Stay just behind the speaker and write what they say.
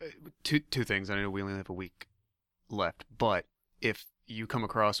two things. I know we only have a week left, but if you come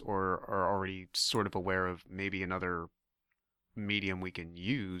across or are already sort of aware of maybe another medium we can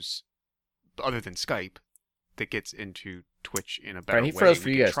use other than Skype that gets into Twitch in a better Right, he way, froze for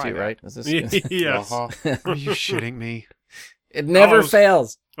we you can guys try too, that. right? Is this... Yes. Are you shitting me? It never was-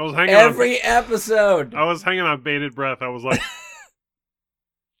 fails. I was hanging Every episode. I was hanging on bated breath. I was like,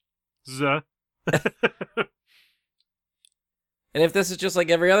 "Zuh." And if this is just like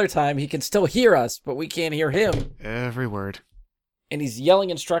every other time, he can still hear us, but we can't hear him. Every word. And he's yelling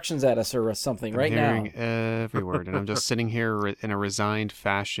instructions at us or something I'm right now. hearing every word, and I'm just sitting here in a resigned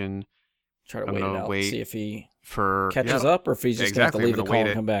fashion Try to I'm wait it gonna out, wait see if he for catches up or if he's just Exactly, going I'm to have to leave the gonna call wait and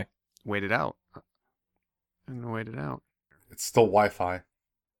it. come back. Wait it out. I'm gonna wait it out. It's still Wi-Fi.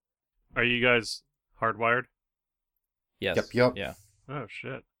 Are you guys hardwired? Yes. Yep. Yeah. Oh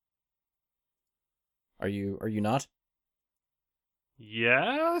shit. Are you not?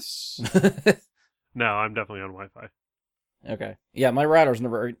 Yes. No, I'm definitely on Wi-Fi. Okay. Yeah, my router's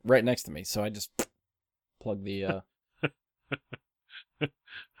never right next to me, so I just plug the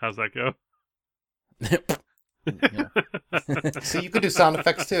How's that go? Yeah. See, you could do sound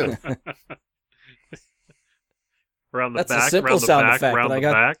effects too. Around the That's a back, simple around the sound back, effect, around but I the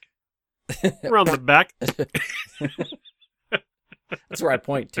got- back, around the back. That's where I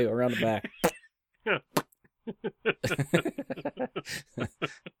point to, around the back.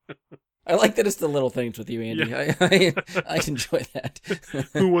 I like that it's the little things with you, Andy. Yeah. I enjoy that.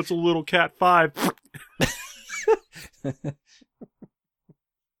 Who wants a little cat 5?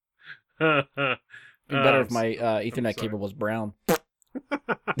 It'd be better if my Ethernet sorry. cable was brown.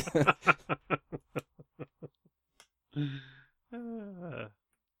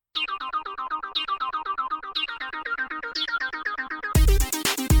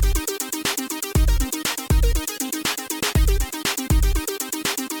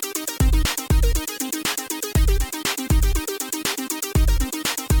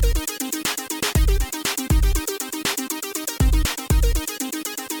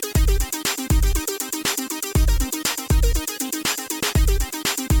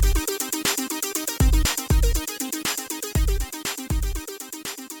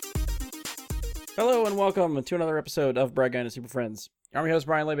 Hello and welcome to another episode of Brad Guy and Super Friends. I'm your host,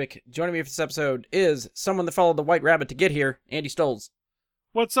 Brian Labick. Joining me for this episode is someone that followed the White Rabbit to get here, Andy Stoles.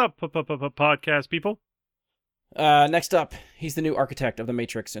 What's up, podcast people? Next up, he's the new architect of the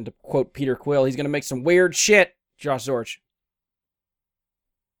Matrix, and to quote Peter Quill, he's going to make some weird shit, Josh Zorch.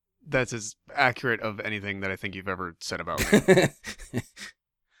 That's as accurate of anything that I think you've ever said about me.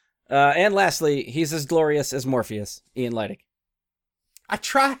 And lastly, he's as glorious as Morpheus, Ian Leidig. I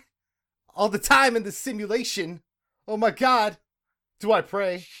try all the time in this simulation. Oh my god. Do I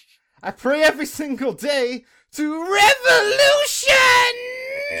pray? I pray every single day to revolution!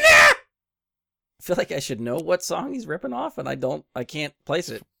 I feel like I should know what song he's ripping off, and I can't place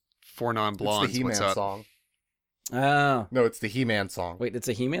it. Four It's non-blondes. the He-Man What's up? song. Oh. No, it's the He-Man song. Wait, it's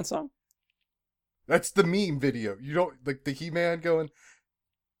a He-Man song? That's the meme video. You don't like the He-Man going.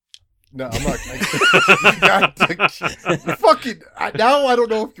 No, I'm not. Fucking. Now I don't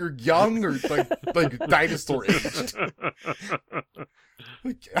know if you're young or like dinosaur aged.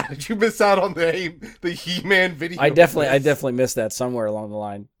 Did you miss out on the He-Man video? I definitely missed that somewhere along the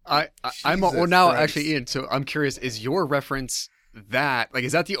line. I'm well Jesus now Christ. actually Ian. So I'm curious: is your reference that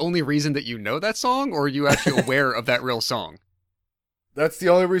is that the only reason that you know that song, or are you actually aware of that real song? That's the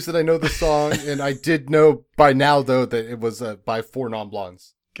only reason I know the song, and I did know by now though that it was by Four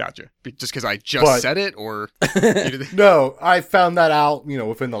Non-Blondes. Gotcha. Just because I just But- said it, or you did- No, I found that out,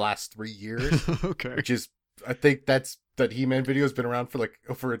 within the last 3 years, okay. which is, I think that He-Man video has been around for like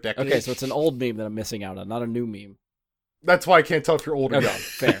over a decade. Okay, so it's an old meme that I'm missing out on, not a new meme. That's why I can't tell if you're old or Okay, young.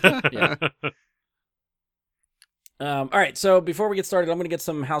 fair. Yeah. All right, so before we get started, I'm going to get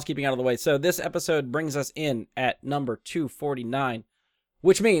some housekeeping out of the way. So this episode brings us in at number 249,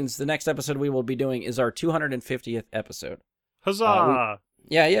 which means the next episode we will be doing is our 250th episode. Huzzah!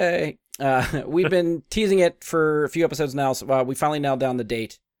 Yeah, yay. We've been teasing it for a few episodes now, so we finally nailed down the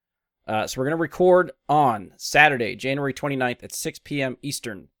date. So we're going to record on Saturday, January 29th at 6 p.m.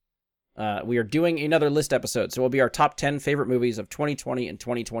 Eastern. We are doing another list episode, so it'll be our top 10 favorite movies of 2020 and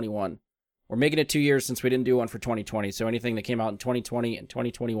 2021. We're making it 2 years since we didn't do one for 2020, so anything that came out in 2020 and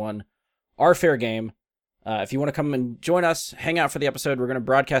 2021 are fair game. If you want to come and join us, hang out for the episode, we're going to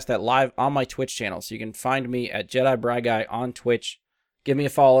broadcast that live on my Twitch channel, so you can find me at Jedi Bry Guy on Twitch. Give me a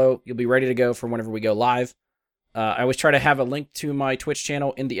follow. You'll be ready to go for whenever we go live. I always try to have a link to my Twitch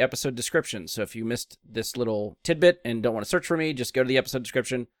channel in the episode description. So if you missed this little tidbit and don't want to search for me, just go to the episode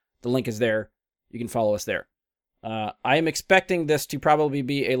description. The link is there. You can follow us there. I am expecting this to probably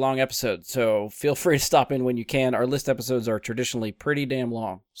be a long episode, so feel free to stop in when you can. Our list episodes are traditionally pretty damn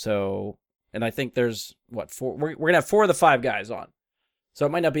long, so, and I think there's, four? We're going to have 4 of the 5 guys on, so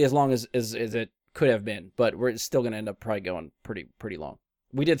it might not be as long as it could have been, but we're still going to end up probably going pretty long.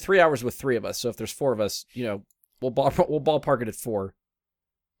 We did 3 hours with 3 of us, so if there's 4 of us, we'll ballpark it at 4,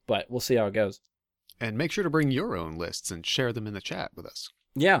 but we'll see how it goes. And make sure to bring your own lists and share them in the chat with us.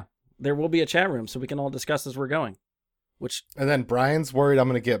 Yeah, there will be a chat room so we can all discuss as we're going. And then Brian's worried I'm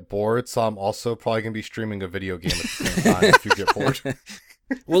going to get bored, so I'm also probably going to be streaming a video game at the same time if you get bored.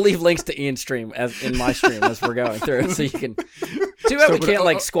 We'll leave links to Ian's stream as in my stream as we're going through, so you can. Too bad we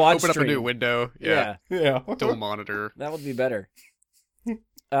can't squad open stream. up a new window. Yeah. Dual monitor. That would be better.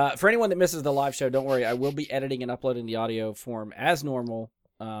 For anyone that misses the live show, don't worry. I will be editing and uploading the audio form as normal.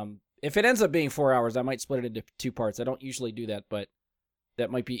 If it ends up being 4 hours, I might split it into 2 parts. I don't usually do that, but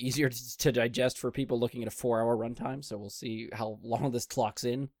that might be easier to digest for people looking at a 4-hour runtime. So we'll see how long this clocks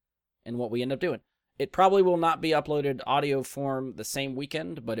in and what we end up doing. It probably will not be uploaded audio form the same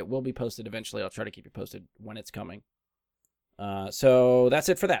weekend, but it will be posted eventually. I'll try to keep you posted when it's coming. So that's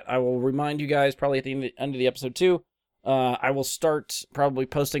it for that. I will remind you guys probably at the end of the episode too. I will start probably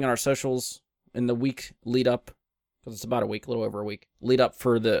posting on our socials in the week lead up, because it's about a week, a little over a week, lead up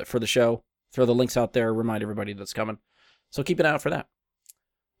for the show. Throw the links out there, remind everybody that's coming. So keep an eye out for that.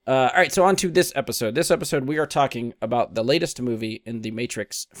 All right, so on to this episode. This episode, we are talking about the latest movie in the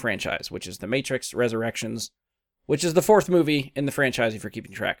Matrix franchise, which is The Matrix Resurrections, which is the 4th movie in the franchise, if you're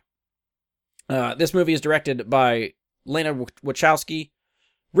keeping track. This movie is directed by Lana Wachowski,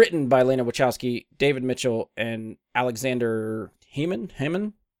 written by Lana Wachowski, David Mitchell, and Alexander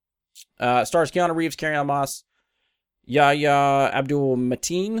Heyman. Stars Keanu Reeves, Carrie-Anne Moss, Yahya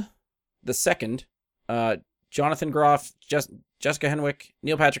Abdul-Mateen II, Jonathan Groff, Jessica Henwick,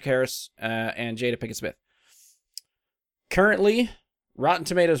 Neil Patrick Harris, and Jada Pinkett Smith. Currently, Rotten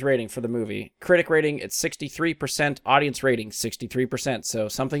Tomatoes rating for the movie, critic rating at 63%, audience rating 63%, so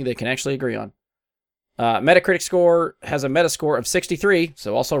something they can actually agree on. Metacritic score has a Metascore of 63,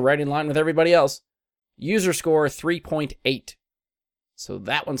 so also right in line with everybody else. User score 3.8, so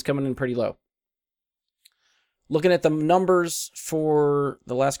that one's coming in pretty low. Looking at the numbers for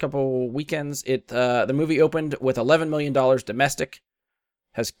the last couple weekends, the movie opened with $11 million domestic,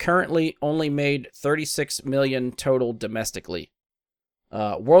 has currently only made $36 million total domestically.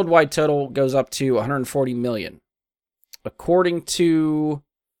 Worldwide total goes up to $140 million. According to,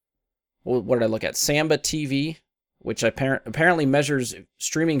 what did I look at? Samba TV, which apparently measures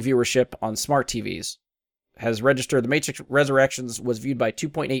streaming viewership on smart TVs, has registered The Matrix Resurrections was viewed by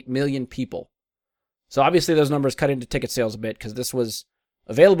 2.8 million people. So obviously those numbers cut into ticket sales a bit because this was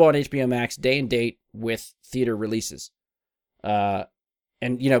available on HBO Max day and date with theater releases. And,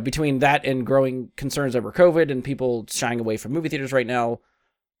 between that and growing concerns over COVID and people shying away from movie theaters right now,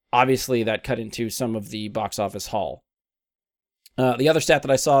 obviously that cut into some of the box office haul. The other stat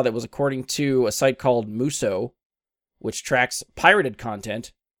that I saw that was according to a site called Muso, which tracks pirated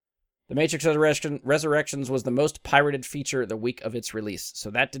content, The Matrix Resurrections was the most pirated feature the week of its release.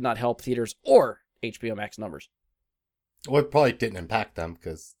 So that did not help theaters or HBO Max numbers. Well, it probably didn't impact them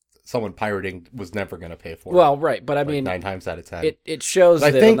because someone pirating was never going to pay for it. Well, right, but I mean, 9 times out of 10. It shows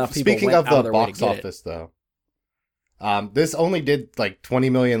that enough people speaking went of out of the their way box to get office, though, this only did like 20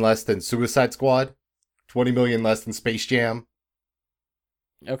 million less than Suicide Squad, 20 million less than Space Jam.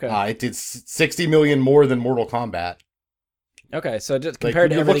 Okay. It did 60 million more than Mortal Kombat. Okay, so just compared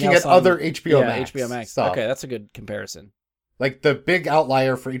to you're everything looking else at other HBO Max. HBO Max. Stuff. Okay, that's a good comparison. Like the big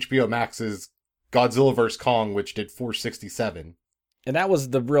outlier for HBO Max is Godzilla vs. Kong, which did 467. And that was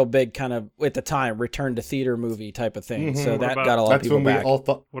the real big kind of, at the time, return to theater movie type of thing. Mm-hmm. So that got a lot of That's people when we back. all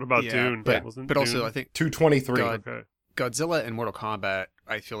thought What about Dune? But Dune? also I think 223. Okay. Godzilla and Mortal Kombat,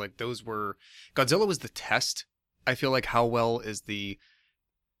 I feel like those were... Godzilla was the test. I feel like how well is the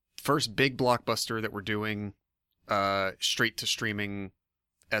first big blockbuster that we're doing straight to streaming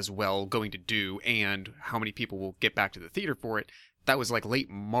as well going to do, and how many people will get back to the theater for it. That was like late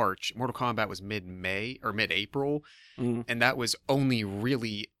March. Mortal Kombat was mid-May or mid-April, and that was only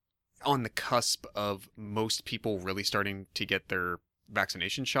really on the cusp of most people really starting to get their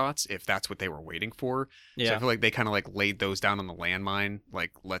vaccination shots, if that's what they were waiting for. Yeah. So I feel like they kind of like laid those down on the landmine.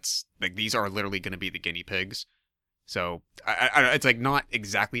 Like, these are literally going to be the guinea pigs. So I it's like not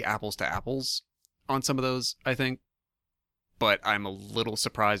exactly apples to apples on some of those, I think. But I'm a little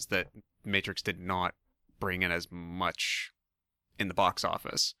surprised that Matrix did not bring in as much in the box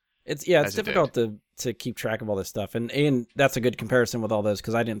office. It's difficult to keep track of all this stuff, and that's a good comparison with all those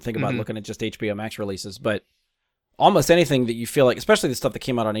because I didn't think about looking at just HBO Max releases, but almost anything that you feel like, especially the stuff that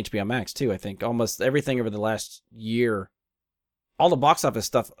came out on HBO Max too, I think almost everything over the last year, all the box office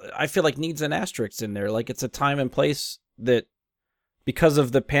stuff, I feel like needs an asterisk in there. Like it's a time and place that, because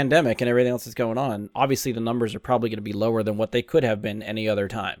of the pandemic and everything else that's going on, obviously the numbers are probably going to be lower than what they could have been any other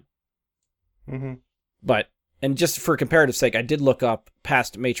time. Mm-hmm. But, and just for comparative sake, I did look up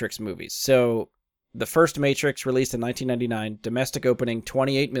past Matrix movies. So the first Matrix, released in 1999, domestic opening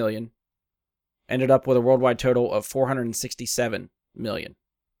 28 million, ended up with a worldwide total of 467 million.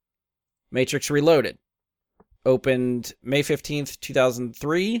 Matrix Reloaded opened May 15th,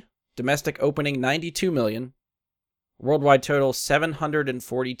 2003, domestic opening 92 million, worldwide total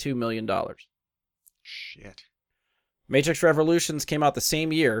 $742 million. Shit. Matrix Revolutions came out the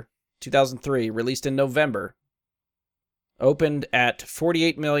same year, 2003, released in November, opened at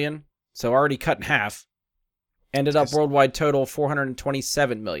 48 million, so already cut in half. Ended up worldwide total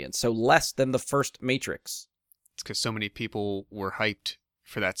 427 million, so less than the first Matrix. It's because so many people were hyped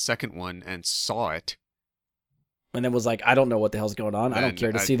for that second one and saw it. And then was like, I don't know what the hell's going on. I don't And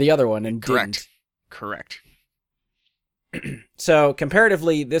care to see the other one, and Correct. didn't. Correct. So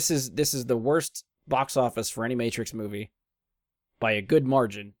comparatively, this is the worst box office for any Matrix movie by a good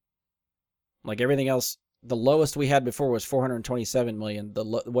margin. Like everything else, the lowest we had before was 427 million.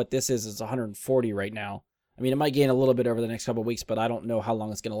 What this is 140 right now. I mean, it might gain a little bit over the next couple of weeks, but I don't know how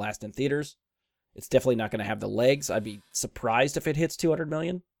long it's going to last in theaters. It's definitely not going to have the legs. I'd be surprised if it hits 200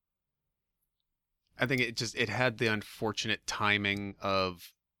 million. I think it had the unfortunate timing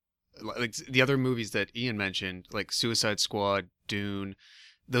of like the other movies that Ian mentioned, like Suicide Squad, Dune.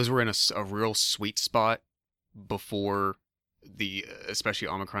 Those were in a real sweet spot before the especially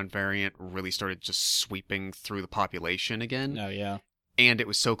Omicron variant really started just sweeping through the population again. Oh yeah. And it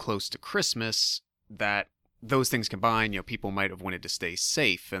was so close to Christmas that those things combined, people might have wanted to stay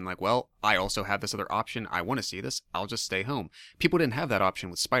safe and like, well, I also have this other option. I want to see this. I'll just stay home. People didn't have that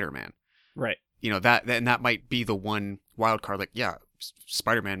option with Spider-Man. Right. That might be the one wild card. Like, yeah,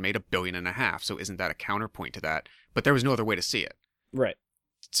 Spider-Man made $1.5 billion, so isn't that a counterpoint to that? But there was no other way to see it. Right.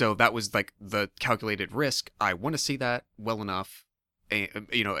 So that was like the calculated risk. I want to see that well enough. I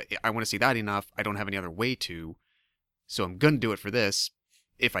want to see that enough. I don't have any other way to. So I'm going to do it for this.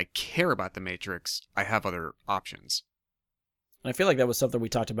 If I care about The Matrix, I have other options. And I feel like that was something we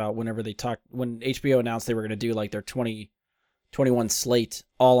talked about when HBO announced they were going to do like their 2021 slate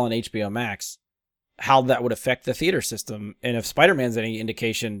all on HBO Max, how that would affect the theater system. And if Spider-Man's any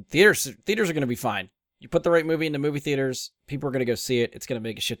indication, theaters are going to be fine. You put the right movie into movie theaters, people are going to go see it. It's going to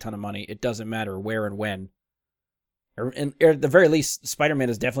make a shit ton of money. It doesn't matter where and when. Or at the very least, Spider-Man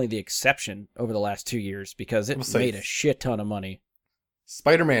is definitely the exception over the last 2 years because it made a shit ton of money.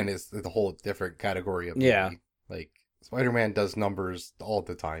 Spider-Man is the whole different category of movie. Yeah. Like, Spider-Man does numbers all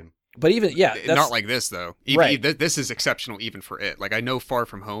the time. But even, yeah. Not like this, though. Right. This is exceptional even for it. Like, I know Far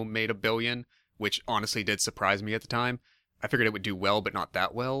From Home made $1 billion, which honestly did surprise me at the time. I figured it would do well, but not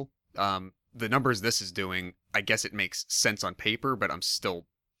that well. The numbers this is doing, I guess it makes sense on paper, but I'm still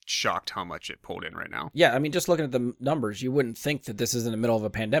shocked how much it pulled in right now. Yeah, I mean, just looking at the numbers, you wouldn't think that this is in the middle of a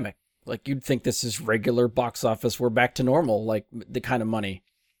pandemic. Like, you'd think this is regular box office. We're back to normal, like, the kind of money.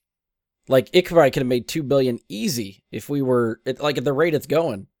 Like, it probably could have made $2 billion easy if we were, at the rate it's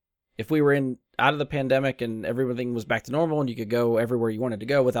going. If we were out of the pandemic and everything was back to normal and you could go everywhere you wanted to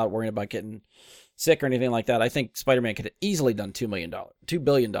go without worrying about getting sick or anything like that, I think Spider-Man could have easily done $2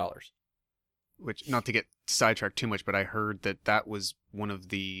 billion. Which, not to get sidetracked too much, but I heard that was one of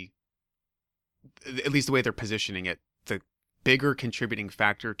the, at least the way they're positioning it, the bigger contributing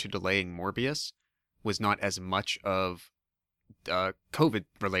factor to delaying Morbius was not as much of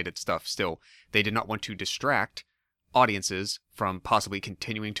COVID-related stuff still. They did not want to distract audiences from possibly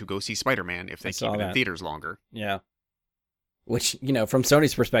continuing to go see Spider-Man if they keep it in theaters longer. Yeah. Which, from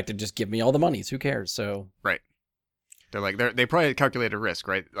Sony's perspective, just give me all the monies. Who cares? So right. They're like, they probably calculate a risk,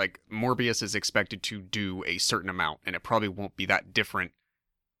 right? Like, Morbius is expected to do a certain amount, and it probably won't be that different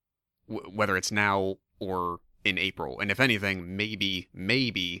whether it's now or in April. And if anything,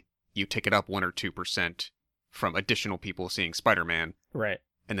 maybe you tick it up 1 or 2% from additional people seeing Spider-Man. Right.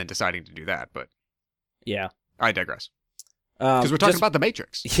 And then deciding to do that. But yeah. I digress. Because we're talking about The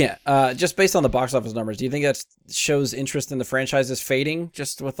Matrix. Yeah. Just based on the box office numbers, do you think that shows interest in the franchise is fading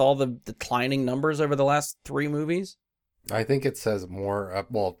just with all the declining numbers over the last 3 movies? I think it says more.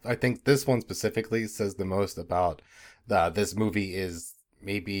 I think this one specifically says the most about this movie is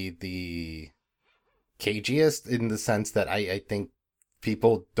maybe the cagiest in the sense that I think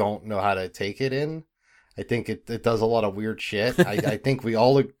people don't know how to take it in. I think it does a lot of weird shit. I think we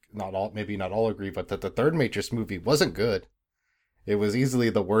all, maybe not all agree, but that the third Matrix movie wasn't good. It was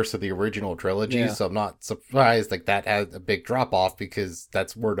easily the worst of the original trilogy, Yeah. so I'm not surprised like that had a big drop off because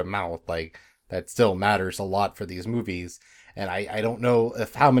that's word of mouth. Like that still matters a lot for these movies. And I don't know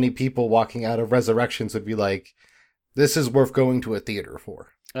if how many people walking out of Resurrections would be like, this is worth going to a theater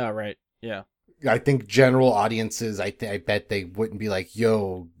for. Oh, right. Yeah. I think general audiences, I bet they wouldn't be like,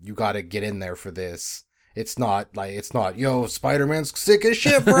 yo, you got to get in there for this. It's not, yo, Spider-Man's sick as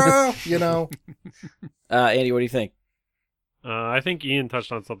shit, bro. You know? Andy, what do you think? I think Ian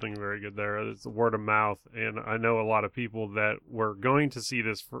touched on something very good there. It's word of mouth, and I know a lot of people that were going to see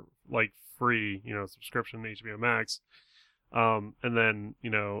this for like free, subscription to HBO Max, and then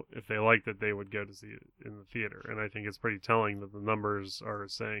if they liked it, they would go to see it in the theater. And I think it's pretty telling that the numbers are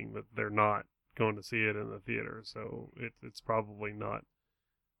saying that they're not going to see it in the theater, so it's probably not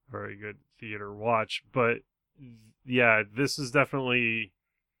a very good theater watch. But yeah, this is definitely.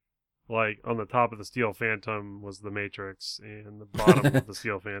 Like, on the top of the Steel Phantom was the Matrix, and the bottom of the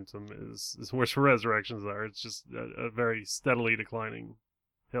Steel Phantom is where Resurrections are. It's just a very steadily declining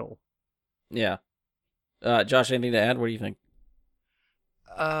hill. Yeah. Josh, anything to add? What do you think?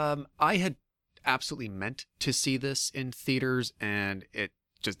 I had absolutely meant to see this in theaters, and it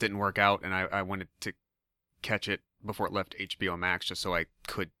just didn't work out, and I wanted to catch it before it left HBO Max just so I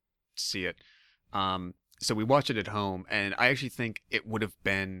could see it. So we watched it at home, and I actually think it would have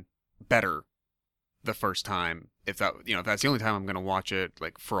been better the first time if that's the only time I'm going to watch it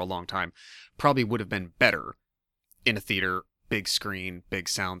like for a long time. Probably would have been better in a theater, big screen, big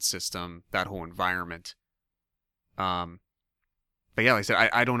sound system, that whole environment. But yeah, like I said,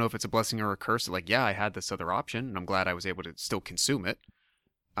 I don't know if it's a blessing or a curse. Like, yeah, I had this other option, and I'm glad I was able to still consume it.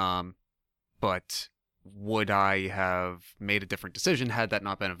 But would I have made a different decision had that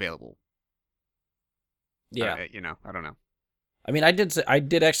not been available? Yeah. I don't know. I mean, I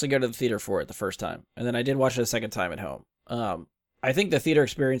did actually go to the theater for it the first time, and then I did watch it a second time at home. I think the theater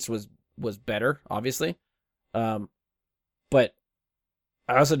experience was better, obviously, but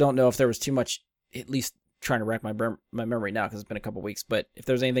I also don't know if there was too much. At least trying to rack my memory now because it's been a couple weeks. But if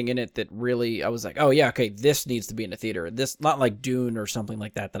there's anything in it that really I was like, oh yeah, okay, this needs to be in the theater. This not like Dune or something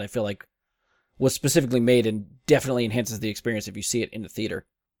like that I feel like was specifically made and definitely enhances the experience if you see it in the theater.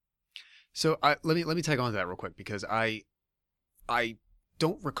 So let me tag on to that real quick because I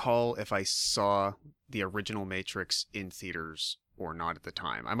don't recall if I saw the original Matrix in theaters or not at the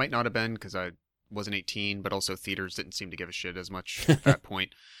time. I might not have been because I wasn't 18, but also theaters didn't seem to give a shit as much at that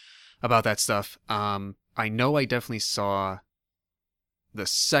point about that stuff. I know I definitely saw the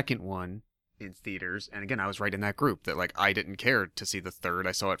second one in theaters, and again, I was right in that group that like I didn't care to see the third.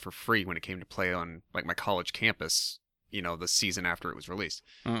 I saw it for free when it came to play on like my college campus, the season after it was released.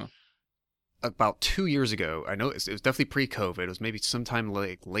 About 2 years ago, I know it was definitely pre-COVID. It was maybe sometime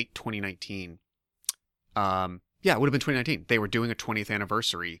like late 2019. Yeah, it would have been 2019. They were doing a 20th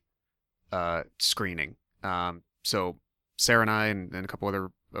anniversary screening. So Sarah and I and a couple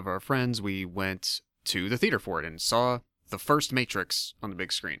other of our friends, we went to the theater for it and saw the first Matrix on the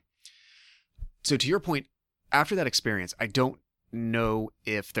big screen. So to your point, after that experience, I don't know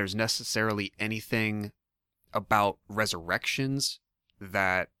if there's necessarily anything about Resurrections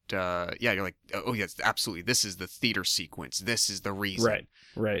that you're like, oh yes, absolutely, this is the theater sequence, this is the reason.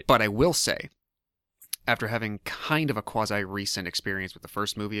 Right. But I will say, after having kind of a quasi-recent experience with the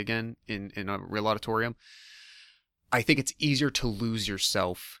first movie again in a real auditorium, I think it's easier to lose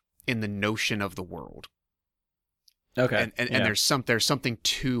yourself in the notion of the world. Okay. And there's something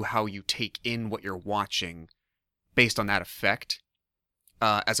to how you take in what you're watching based on that effect.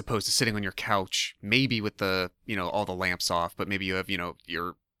 As opposed to sitting on your couch, maybe with the, all the lamps off, but maybe you have,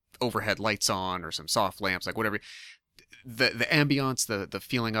 your overhead lights on or some soft lamps, like whatever. The ambiance, the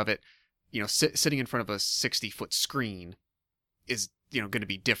feeling of it, sitting in front of a 60-foot screen is, going to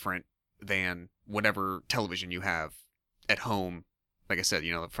be different than whatever television you have at home. Like I said,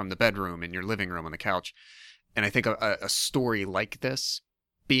 from the bedroom, in your living room, on the couch. And I think a story like this,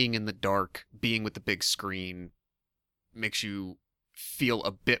 being in the dark, being with the big screen, makes you feel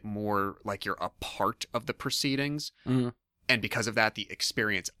a bit more like you're a part of the proceedings. Mm-hmm. And because of that, the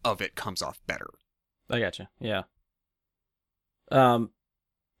experience of it comes off better. I gotcha. Yeah.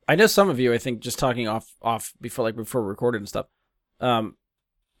 I know some of you, I think, just talking off before we recorded and stuff. Ian,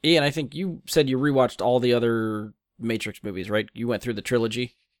 I think you said you rewatched all the other Matrix movies, right? You went through the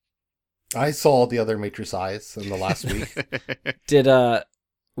trilogy. I saw the other Matrix Eyes in the last week.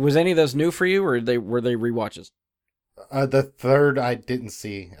 Was any of those new for you, or were they rewatches? The third I didn't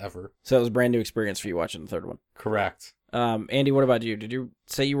see ever. So it was a brand new experience for you watching the third one. Correct. Andy, what about you? Did you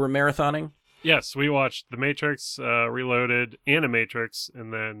say you were marathoning? Yes, we watched The Matrix, Reloaded, Animatrix,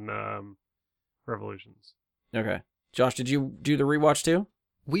 and then Revolutions. Okay. Josh, did you do the rewatch too?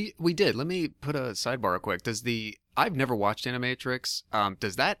 We did. Let me put a sidebar real quick. I've never watched Animatrix.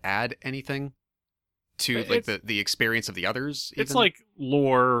 Does that add anything to like the experience of the others? It's even? like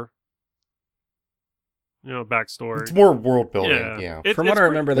lore, backstory. It's more world building. Yeah. From what I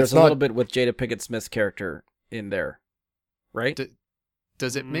remember, there's a little bit with Jada Pinkett Smith's character in there, right?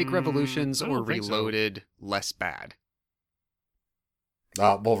 Does it make Revolutions I or don't think so. Reloaded less bad?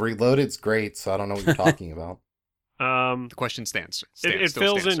 Well, Reloaded's great, so I don't know what you're talking about. The question stands. It still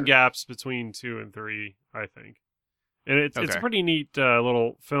fills stands, in sir. gaps between 2 and 3, I think, and it's a Okay. pretty neat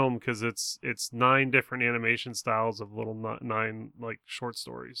little film because it's 9 different animation styles of little 9 like short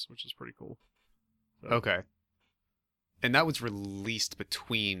stories, which is pretty cool. So, Okay. And that was released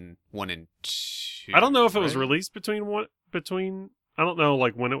between 1 and 2. I don't know if it was right? released between. I don't know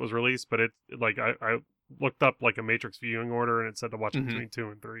like when it was released, but it like I looked up like a Matrix viewing order and it said to watch it Mhm. between 2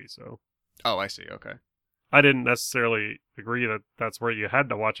 and 3. So Oh, I see. Okay. I didn't necessarily agree that that's where you had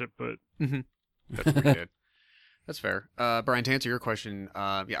to watch it, but That's pretty good. That's fair. Brian, to answer your question,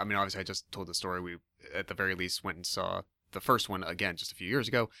 yeah, I mean, obviously, I just told the story. We, at the very least, went and saw the first one again just a few years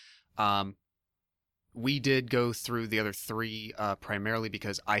ago. We did go through the other 3 primarily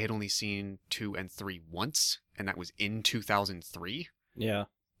because I had only seen 2 and 3 once, and that was in 2003. Yeah.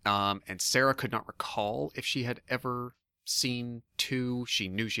 And Sarah could not recall if she had ever seen 2. She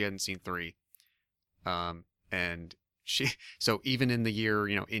knew she hadn't seen 3. And so even in the year,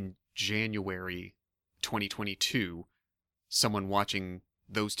 in January 2022, someone watching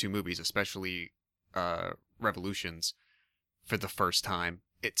those 2 movies, especially Revolutions, for the first time,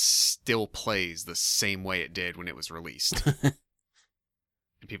 it still plays the same way it did when it was released. And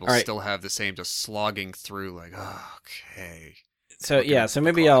people All right. still have the same just slogging through like, oh, okay. So Looking yeah, at so the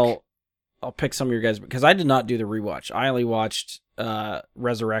maybe clock. I'll pick some of your guys because I did not do the rewatch. I only watched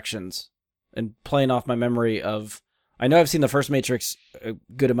Resurrections, and playing off my memory of, I know I've seen the first Matrix a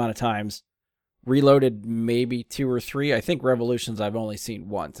good amount of times. Reloaded maybe 2 or 3. I think Revolutions I've only seen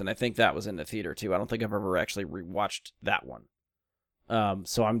once, and I think that was in the theater too. I don't think I've ever actually rewatched that one.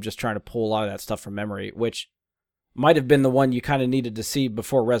 So I'm just trying to pull a lot of that stuff from memory, which might have been the one you kind of needed to see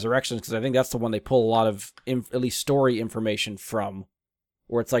before Resurrections, because I think that's the one they pull a lot of at least story information from,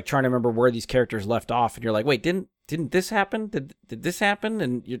 where it's like trying to remember where these characters left off, and you're like, wait, didn't this happen? Did this happen?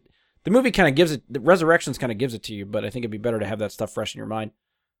 And the movie kind of gives it, the Resurrections kind of gives it to you, but I think it'd be better to have that stuff fresh in your mind.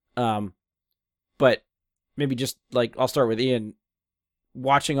 But maybe just like, I'll start with Ian.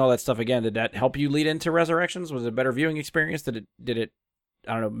 Watching all that stuff again, did that help you lead into Resurrections? Was it a better viewing experience? Did it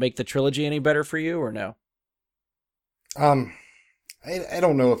I don't know, make the trilogy any better for you, or no? I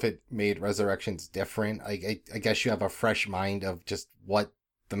don't know if it made Resurrections different. I guess you have a fresh mind of just what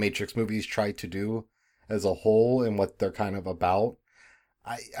the Matrix movies tried to do as a whole and what they're kind of about.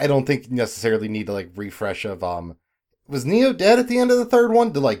 I don't think you necessarily need to like refresh of was Neo dead at the end of the third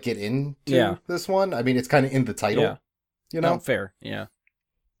one to like get into this one? I mean, it's kind of in the title, Yeah. you know? Oh, fair, yeah.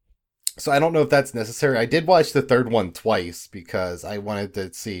 So I don't know if that's necessary. I did watch the third one twice because I wanted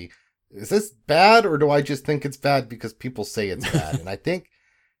to see, is this bad or do I just think it's bad because people say it's bad? And I think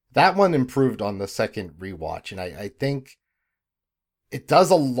that one improved on the second rewatch. And I think it does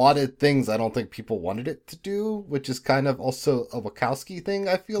a lot of things I don't think people wanted it to do, which is kind of also a Wachowski thing,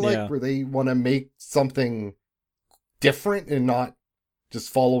 I feel like, where they want to make something different and not just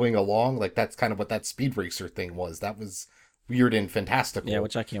following along. Like that's kind of what that Speed Racer thing was. That was weird and fantastical. Yeah,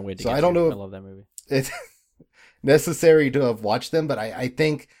 which I can't wait to So get I don't to. know I if- love that movie. It's necessary to have watched them, but I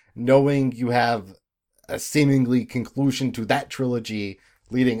think knowing you have a seemingly conclusion to that trilogy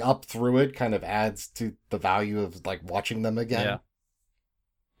leading up through it kind of adds to the value of like watching them again.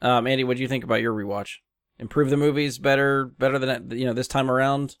 Yeah. Andy, what do you think about your rewatch? Improve the movies better than this time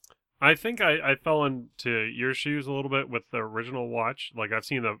around? I think I fell into your shoes a little bit with the original watch. Like I've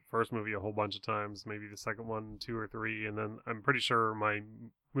seen the first movie a whole bunch of times, maybe the second one 2 or 3, and then I'm pretty sure my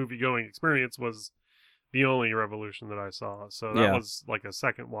movie going experience was the only Revolution that I saw. So that was like a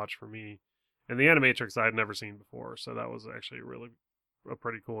second watch for me. And the Animatrix I had never seen before, so that was actually a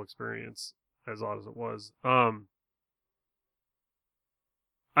pretty cool experience, as odd as it was.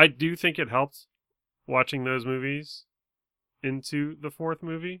 I do think it helped watching those movies into the fourth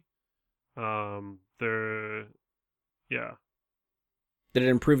movie. Did it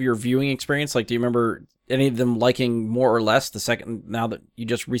improve your viewing experience? Like, do you remember any of them liking more or less the second, now that you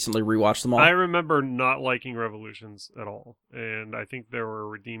just recently rewatched them all? I remember not liking Revolutions at all, and I think there were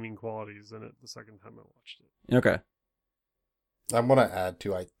redeeming qualities in it the second time I watched it. Okay. I want to add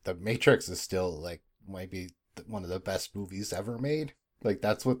too, The Matrix is still like might be one of the best movies ever made. Like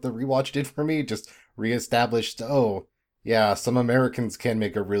that's what the rewatch did for me. Just reestablished, oh yeah, some Americans can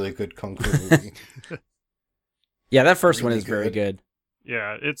make a really good kung fu movie. Yeah, that first one really is very good.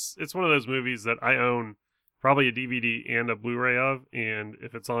 Yeah, it's one of those movies that I own probably a DVD and a Blu-ray of, and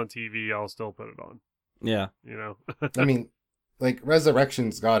if it's on TV, I'll still put it on. Yeah. You know. I mean, like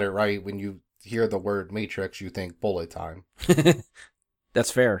Resurrection's got it right. When you hear the word Matrix, you think bullet time. That's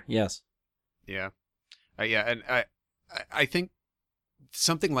fair. Yes. Yeah, yeah, and I think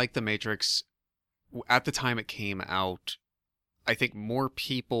something like The Matrix, at the time it came out, I think more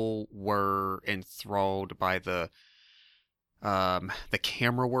people were enthralled by the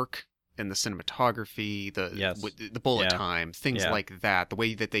camera work and the cinematography, the bullet time, things like that, the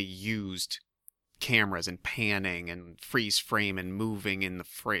way that they used cameras and panning and freeze frame and moving in the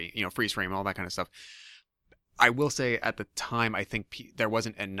frame, freeze frame, all that kind of stuff. I will say at the time, I think there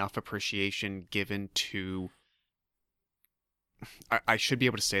wasn't enough appreciation given to, I should be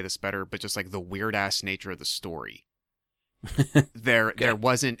able to say this better, but just like the weird ass nature of the story. There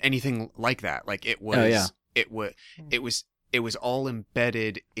wasn't anything like that. Like it was, it was all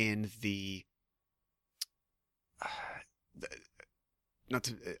embedded in I'm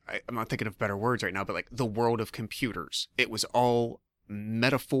not thinking of better words right now, but like the world of computers. It was all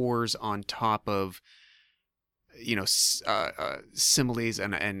metaphors on top of, similes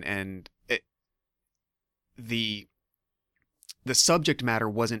and the subject matter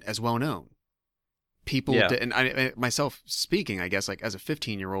wasn't as well known. People did, and I myself speaking, I guess, like as a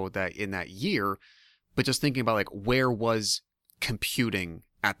 15-year-old that in that year, but just thinking about like where was computing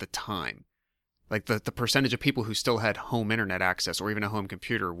at the time, like the percentage of people who still had home internet access or even a home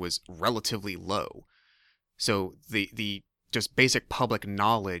computer was relatively low. So the just basic public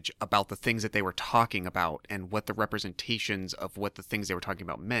knowledge about the things that they were talking about and what the representations of what the things they were talking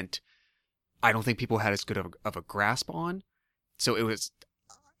about meant, I don't think people had as good of a grasp on. So it was,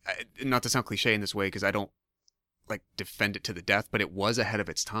 not to sound cliche in this way, because I don't like defend it to the death, but it was ahead of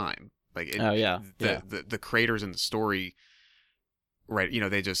its time. Like, the creators in the story, right?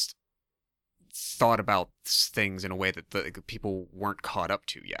 They just thought about things in a way that the people weren't caught up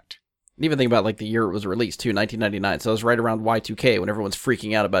to yet. Even think about like the year it was released too, 1999. So it was right around Y2K when everyone's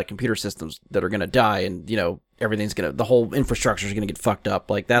freaking out about computer systems that are going to die, and the whole infrastructure is going to get fucked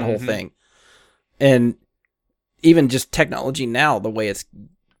up, like that whole thing. And even just technology now, the way it's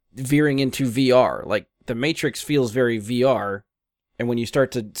veering into VR, like The Matrix feels very VR. And when you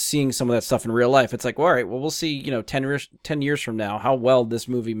start to seeing some of that stuff in real life, it's like, well, all right, well, we'll see, 10 years from now, how well this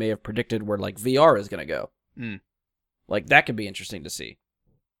movie may have predicted where like VR is going to go. Like that could be interesting to see.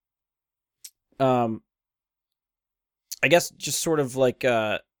 I guess just sort of like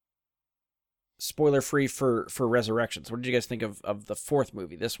spoiler free for Resurrections. What did you guys think of the fourth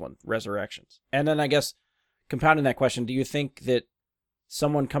movie, this one, Resurrections? And then I guess compounding that question, do you think that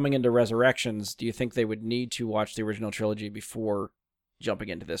someone coming into Resurrections, do you think they would need to watch the original trilogy before jumping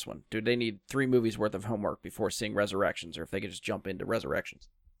into this one? Do they need 3 movies worth of homework before seeing Resurrections, or if they could just jump into Resurrections?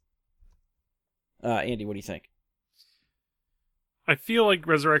 Andy, what do you think? I feel like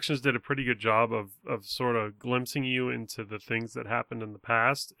Resurrections did a pretty good job of sort of glimpsing you into the things that happened in the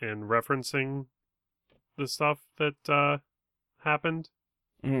past and referencing the stuff that happened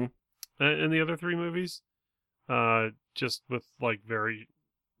in the other 3 movies. Just with like very,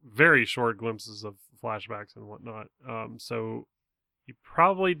 very short glimpses of flashbacks and whatnot. So you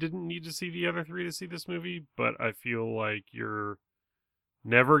probably didn't need to see the other 3 to see this movie, but I feel like you're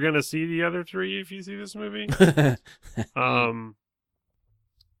never going to see the other 3 if you see this movie.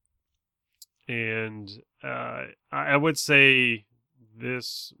 And I would say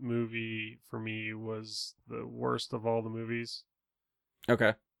this movie for me was the worst of all the movies.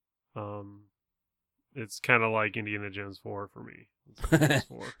 Okay. It's kind of like Indiana Jones 4 for me. It's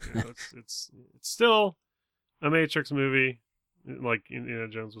 4. It's still a Matrix movie, like Indiana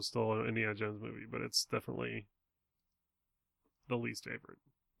Jones was still an Indiana Jones movie, but it's definitely the least favorite.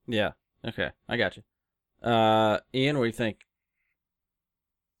 Yeah. Okay, I got you. Ian, what do you think?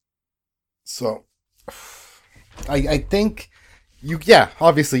 So, I think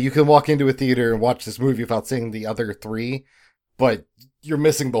obviously you can walk into a theater and watch this movie without seeing the other 3, but you're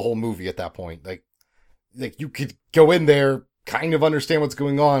missing the whole movie at that point. Like you could go in there, kind of understand what's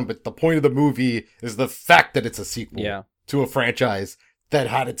going on, but the point of the movie is the fact that it's a sequel to a franchise that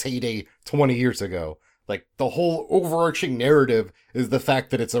had its heyday 20 years ago. Like, the whole overarching narrative is the fact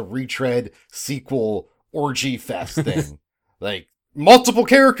that it's a retread sequel orgy fest thing. Like, multiple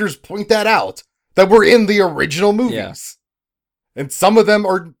characters point that out, that were in the original movies. Yeah. And some of them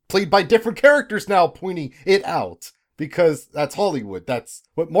are played by different characters now, pointing it out. Because that's Hollywood. That's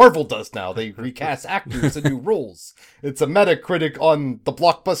what Marvel does now. They recast actors in new roles. It's a Metacritic on the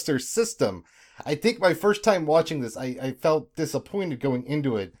blockbuster system. I think my first time watching this, I felt disappointed going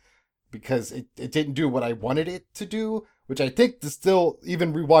into it because it didn't do what I wanted it to do, which I think is still,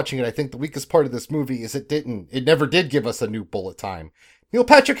 even rewatching it, I think the weakest part of this movie is it never did give us a new bullet time. Neil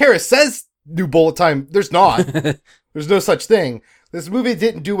Patrick Harris says new bullet time. There's not. There's no such thing. This movie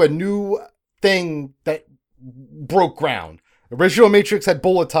didn't do a new thing that broke ground. Original Matrix had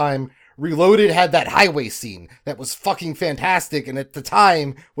bullet time. Reloaded had that highway scene that was fucking fantastic, and at the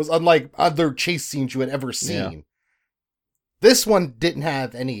time was unlike other chase scenes you had ever seen. Yeah. This one didn't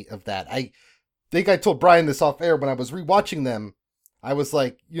have any of that. I think I told Brian this off air when I was rewatching them. I was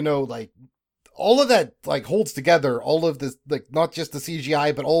like, like all of that like holds together, all of this, like not just the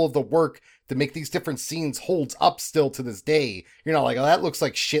CGI, but all of the work to make these different scenes holds up still to this day. You're not like, oh, that looks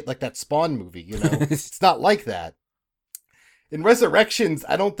like shit like that Spawn movie, It's not like that. In Resurrections,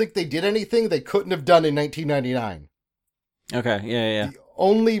 I don't think they did anything they couldn't have done in 1999. Okay, yeah. The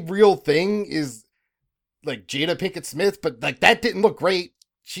only real thing is like Jada Pinkett Smith, but like that didn't look great.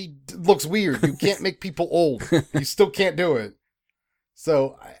 She looks weird. You can't make people old. You still can't do it.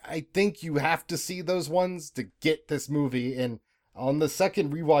 So I think you have to see those ones to get this movie. And on the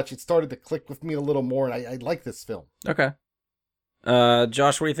second rewatch, it started to click with me a little more, and I like this film. Okay.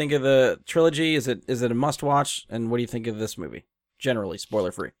 Josh, what do you think of the trilogy? Is it a must watch? And what do you think of this movie? Generally,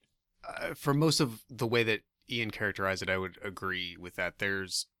 spoiler free. For most of the way that Ian characterized it, I would agree with that.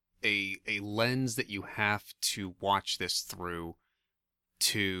 There's a lens that you have to watch this through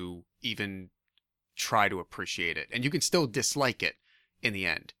to even try to appreciate it. And you can still dislike it in the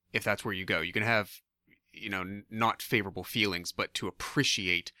end, if that's where you go. You can have, not favorable feelings, but to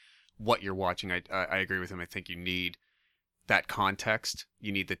appreciate what you're watching, I agree with him. I think you need that context.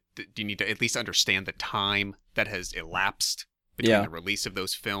 You need you need to at least understand the time that has elapsed between the release of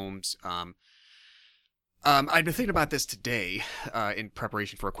those films. I've been thinking about this today in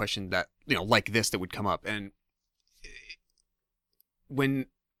preparation for a question that, like this, that would come up. And when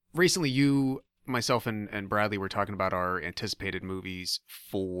recently you, myself, and Bradley were talking about our anticipated movies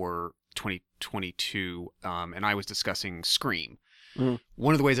for 2022, and I was discussing Scream. Mm-hmm.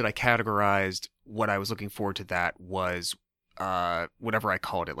 One of the ways that I categorized what I was looking forward to that was whatever I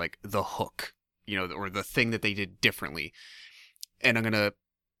called it, like the hook, or the thing that they did differently. And I'm going to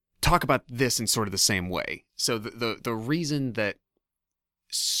talk about this in sort of the same way. So the reason that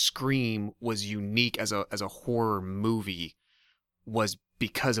Scream was unique as a horror movie was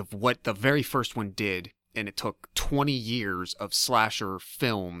because of what the very first one did, and it took 20 years of slasher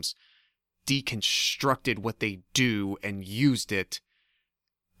films, deconstructed what they do and used it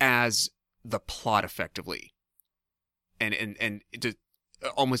as the plot effectively. And it just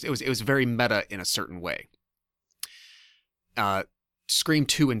almost, it was very meta in a certain way. Scream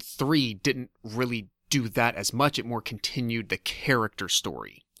 2 and 3 didn't really do that as much. It more continued the character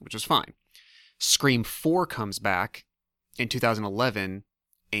story, which was fine. Scream 4 comes back in 2011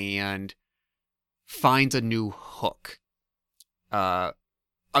 and finds a new hook. I'm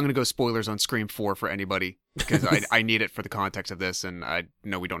going to go spoilers on Scream 4 for anybody, because I need it for the context of this, and I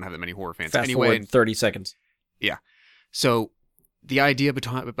know we don't have that many horror fans. Fast forward 30 seconds. Yeah. So the idea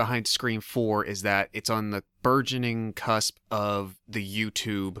behind Scream 4 is that it's on the burgeoning cusp of the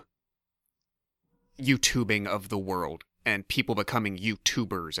YouTubing of the world, and people becoming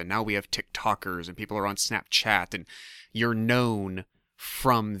YouTubers, and now we have TikTokers, and people are on Snapchat, and you're known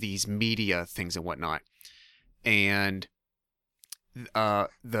from these media things and whatnot. And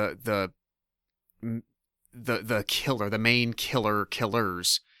the killer, the main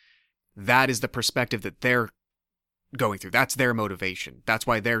killers, that is the perspective that they're going through. That's their motivation. That's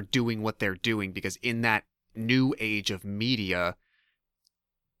why they're doing what they're doing, because in that new age of media,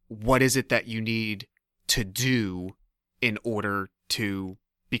 what is it that you need to do in order to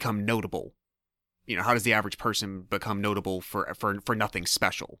become notable? How does the average person become notable for nothing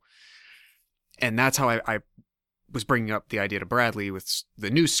special? And that's how I was bringing up the idea to Bradley with the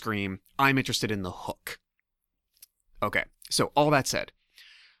new Scream. I'm interested in the hook. Okay, so all that said,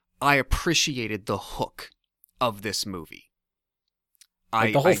 I appreciated the hook of this movie.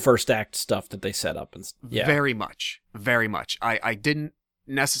 Like the whole first act stuff that they set up. Very much. Very much. I didn't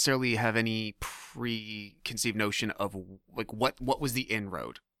necessarily have any preconceived notion of like what was the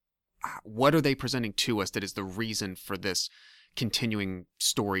inroad. What are they presenting to us that is the reason for this continuing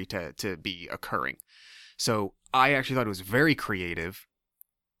story to be occurring? So I actually thought it was very creative,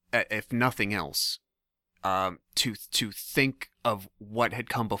 if nothing else, to think of what had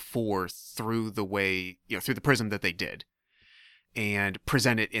come before through the way, through the prism that they did, and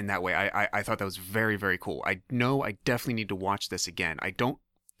present it in that way. I thought that was very, very cool. I know I definitely need to watch this again.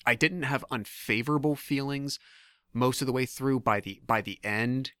 I didn't have unfavorable feelings most of the way through. By the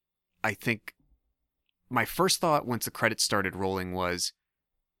end, I think my first thought once the credits started rolling was,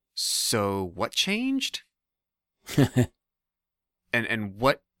 so what changed? And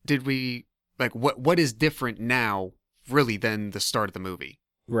what did we like? What is different now, really, than the start of the movie?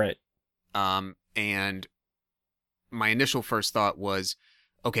 Right. And my initial first thought was,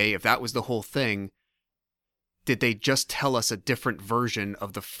 okay, if that was the whole thing, did they just tell us a different version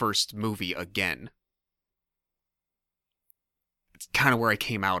of the first movie again? It's kind of where I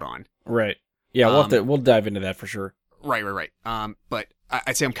came out on. Right. Yeah, we'll dive into that for sure. Right. But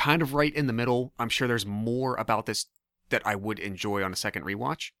I'd say I'm kind of right in the middle. I'm sure there's more about this that I would enjoy on a second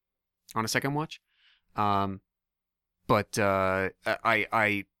watch. But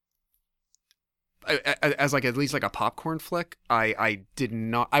I as like at least like a popcorn flick, I did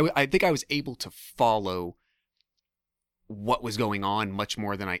not. I think I was able to follow what was going on much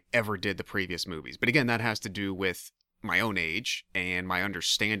more than I ever did the previous movies. But again, that has to do with my own age and my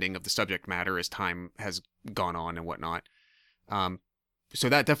understanding of the subject matter as time has gone on and whatnot. So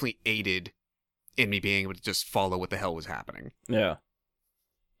that definitely aided in me being able to just follow what the hell was happening. Yeah.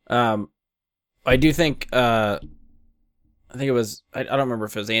 I do think, I think it was, I don't remember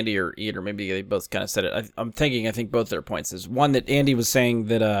if it was Andy or Ian, or maybe they both kind of said it. I think both their points is one that Andy was saying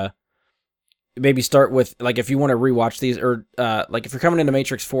that, maybe start with, like, if you want to rewatch these, or, like, if you're coming into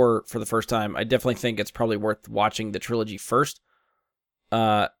Matrix 4 for the first time, I definitely think it's probably worth watching the trilogy first.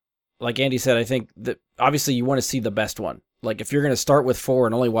 Like Andy said, I think that obviously you want to see the best one. Like, if you're going to start with 4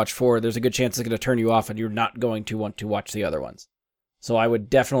 and only watch 4, there's a good chance it's going to turn you off and you're not going to want to watch the other ones. So I would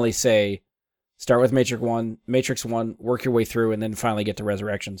definitely say start with Matrix 1, work your way through, and then finally get to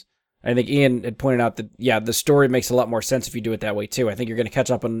Resurrections. I think Ian had pointed out that, yeah, the story makes a lot more sense if you do it that way, too. I think you're going to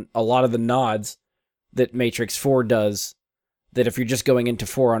catch up on a lot of the nods that Matrix 4 does, that if you're just going into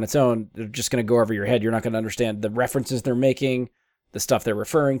 4 on its own, they're just going to go over your head. You're not going to understand the references they're making, the stuff they're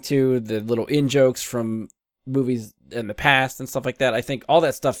referring to, the little in-jokes from movies in the past and stuff like that. I think all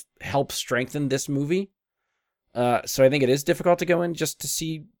that stuff helps strengthen this movie. So I think it is difficult to go in just to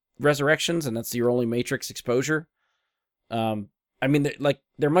see Resurrections, and that's your only Matrix exposure. I mean, like,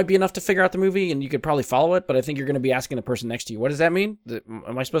 there might be enough to figure out the movie, and you could probably follow it, but I think you're going to be asking the person next to you, what does that mean?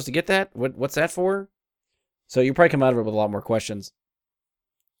 Am I supposed to get that? What's that for? So you probably come out of it with a lot more questions.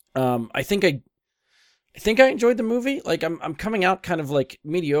 I think I enjoyed the movie. Like, I'm coming out kind of like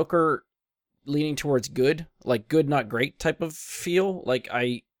mediocre, leaning towards good, like good, not great type of feel.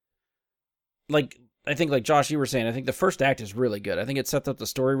 I think, like Josh, you were saying, I think the first act is really good. I think it sets up the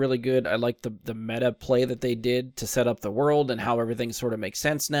story really good. I like the meta play that they did to set up the world and how everything sort of makes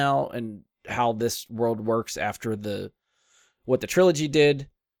sense now and how this world works after what the trilogy did.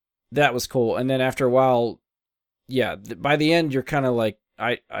 That was cool. And then after a while, yeah, by the end, you're kind of like,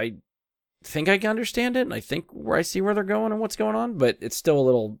 I think I can understand it, and I think I see where they're going and what's going on, but it's still a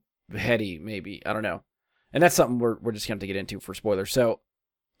little heady, maybe. I don't know. And that's something we're just going to get into for spoilers. So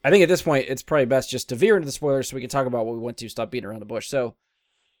I think at this point, it's probably best just to veer into the spoilers so we can talk about what we want to, stop beating around the bush. So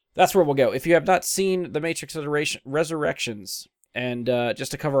that's where we'll go. If you have not seen The Matrix Resurrections, and just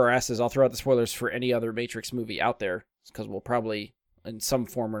to cover our asses, I'll throw out the spoilers for any other Matrix movie out there, because we'll probably, in some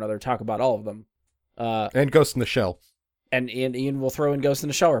form or another, talk about all of them. And Ghost in the Shell. And Ian will throw in Ghost in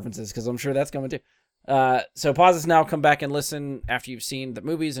the Shell references, because I'm sure that's coming too. So pause this now, come back and listen after you've seen the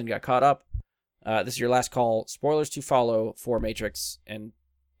movies and got caught up. This is your last call. Spoilers to follow for Matrix, and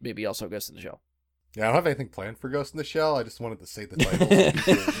maybe also Ghost in the Shell. Yeah, I don't have anything planned for Ghost in the Shell. I just wanted to say the title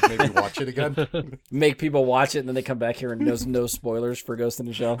so maybe watch it again. Make people watch it, and then they come back here and there's no spoilers for Ghost in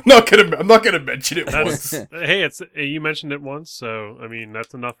the Shell. I'm not gonna mention it once. Hey, you mentioned it once, so I mean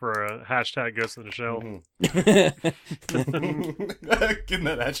that's enough for a hashtag Ghost in the Shell. Getting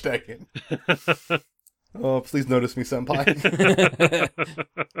that hashtag in. Oh, please notice me, senpai.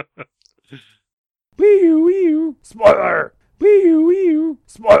 Wee-oo, spoiler! Wee-oo,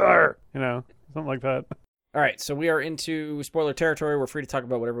 spoiler! You know, something like that. All right, so we are into spoiler territory. We're free to talk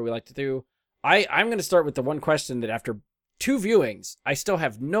about whatever we like to do. I'm going to start with the one question that after 2 viewings, I still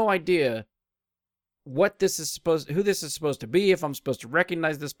have no idea who this is supposed to be, if I'm supposed to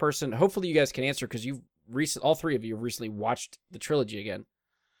recognize this person. Hopefully you guys can answer, because all 3 of you have recently watched the trilogy again.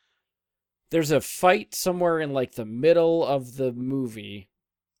 There's a fight somewhere in like the middle of the movie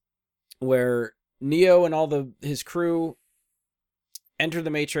where Neo and his crew enter the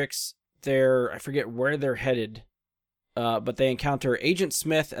Matrix. I forget where they're headed, but they encounter Agent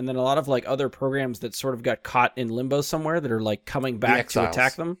Smith and then a lot of like other programs that sort of got caught in limbo somewhere that are like coming back to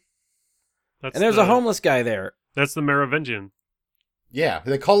attack them. And there's a homeless guy there. That's the Merovingian. Yeah,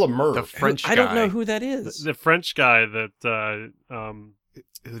 they call him Merv. The French guy. I don't know who that is. The French guy that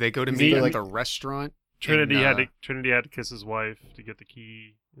who they go to meet at the restaurant. Trinity had to kiss his wife to get the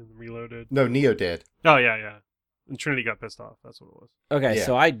key and Reloaded. No, Neo did. Oh yeah. And Trinity got pissed off. That's what it was. Okay, Yeah.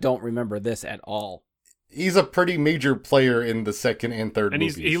 so I don't remember this at all. He's a pretty major player in the second and third And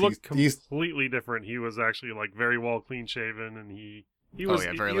movies. he looked He's completely different. He was actually like very well clean shaven, and he Oh was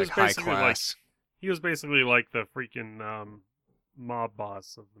yeah, very he like was high basically class. he was basically like the freaking mob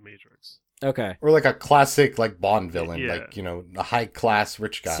boss of the Matrix. Okay. or like a classic like Bond villain, Yeah. like, you know, a high class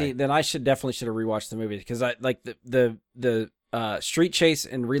rich guy. See, then I should have rewatched the movie because I like the street chase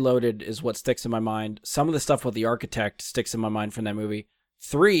and Reloaded is what sticks in my mind. Some of the stuff with the architect sticks in my mind from that movie.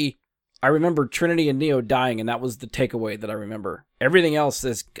 3, I remember Trinity and Neo dying, and that was the takeaway that I remember. Everything else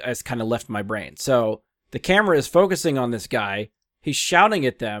has kind of left my brain. So the camera is focusing on this guy. He's shouting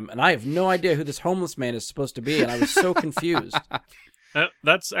at them, and I have no idea who this homeless man is supposed to be, and I was so confused.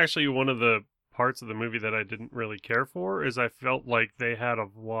 That's actually one of the parts of the movie that I didn't really care for. Is I felt like they had a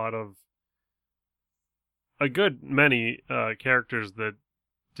good many characters that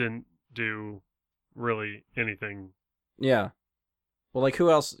didn't do really anything. Yeah. Well, like,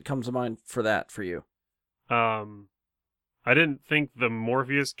 who else comes to mind for that for you? I didn't think the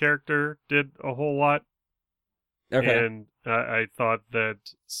Morpheus character did a whole lot. Okay. And I thought that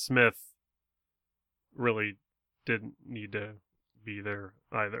Smith really didn't need to be there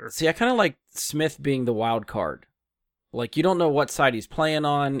either. See, I kind of like Smith being the wild card. Like, you don't know what side he's playing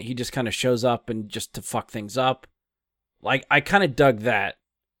on. He just kind of shows up and just to fuck things up. Like, I kind of dug that.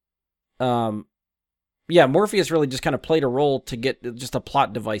 Yeah, Morpheus really just kind of played a role to get just a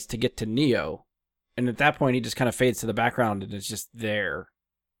plot device to get to Neo. And at that point, he just kind of fades to the background and is just there.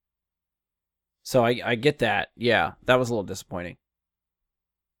 So I get that. Yeah, that was a little disappointing.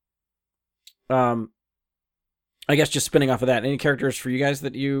 I guess just spinning off of that, any characters for you guys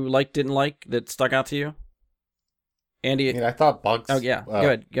that you liked, didn't like, that stuck out to you? Andy? I mean, I thought Bugs. Oh, yeah.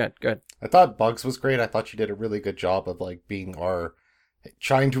 Good. I thought Bugs was great. I thought she did a really good job of like being our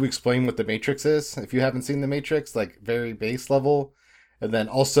trying to explain what the Matrix is. If you haven't seen the Matrix, like very base level. And then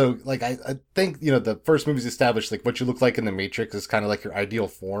also, like, I think, you know, the first movie's established, like, what you look like in the Matrix is kind of like your ideal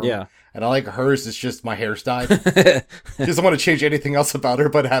form. Yeah. And I like hers is just my hair's dyed. She doesn't want to change anything else about her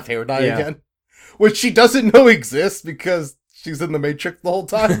but have hair dye Yeah. again. Which she doesn't know exists because she's in the Matrix the whole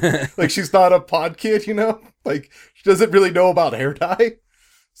time. Like, she's not a pod kid, you know? Like, she doesn't really know about hair dye.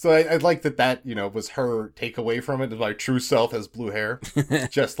 So I like that, you know, was her takeaway from it. My true self has blue hair.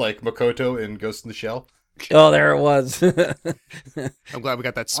 Just like Makoto in Ghost in the Shell. Oh, there it was. I'm glad we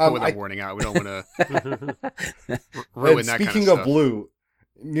got that spoiler warning out. We don't want to ruin And that kind speaking of of stuff. blue,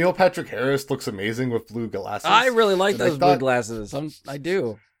 Neil Patrick Harris looks amazing with blue glasses. I really like And I those blue thought- glasses. I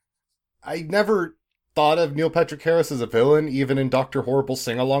do. I never thought of Neil Patrick Harris as a villain, even in Dr. Horrible's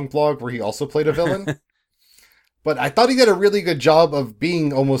sing-along blog, where he also played a villain. But I thought he did a really good job of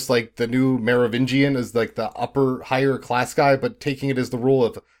being almost like the new Merovingian, as like the upper, higher class guy, but taking it as the role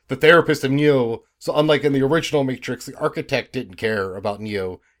of the therapist of Neo. So unlike in the original Matrix, the architect didn't care about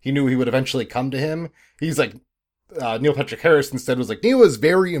Neo. He knew he would eventually come to him. He's like, Neil Patrick Harris instead was like, Neo is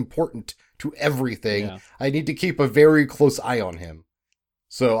very important to everything. Yeah. I need to keep a very close eye on him.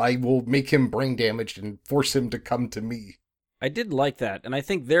 So I will make him brain damaged and force him to come to me. I did like that, and I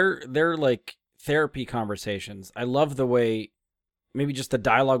think they're like therapy conversations. I love the way maybe just the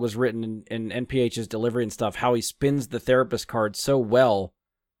dialogue was written in NPH's delivery and stuff, how he spins the therapist card so well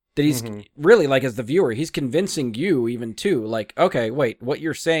that he's really, like, as the viewer, he's convincing you even too, like, okay, wait, what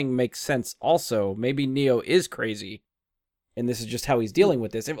you're saying makes sense also. Maybe Neo is crazy, and this is just how he's dealing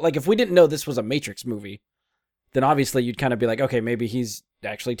with this. If we didn't know this was a Matrix movie, then obviously you'd kind of be like, okay, maybe he's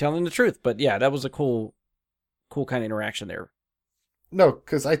actually telling the truth. But yeah, that was a cool kind of interaction there. No,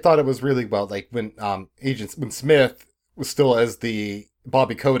 because I thought it was really well, like when when Smith was still as the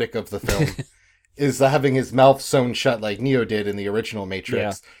Bobby Kotick of the film, is having his mouth sewn shut like Neo did in the original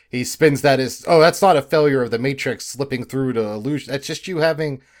Matrix. Yeah. He spins that as, oh, that's not a failure of the Matrix slipping through to illusion. That's just you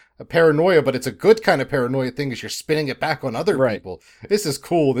having a paranoia, but it's a good kind of paranoia thing, is you're spinning it back on other Right. people. This is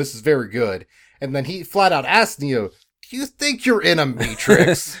cool. This is very good. And then he flat out asked Neo, do you think you're in a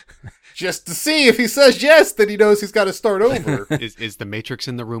Matrix? Just to see if he says yes, then he knows he's got to start over. Is the Matrix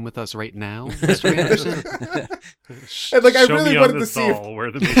in the room with us right now, Mr. Anderson? And, like, I Show really me wanted on to this see if- doll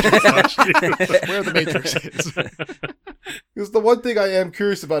where the Matrix actually Where the Matrix is. Because the one thing I am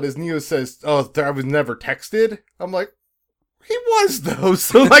curious about is Neo says, oh, I was never texted. I'm like, he was though.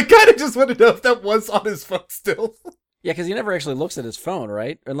 So I kind of just want to know if that was on his phone still. Yeah, because he never actually looks at his phone,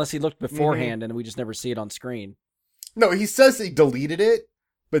 right? Unless he looked beforehand and we just never see it on screen. No, he says he deleted it,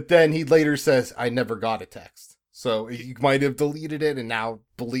 but then he later says, I never got a text. So he might have deleted it and now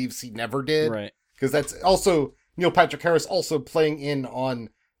believes he never did. Right. Because that's also Neil Patrick Harris also playing in on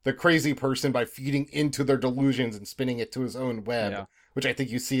the crazy person by feeding into their delusions and spinning it to his own web. Yeah. which I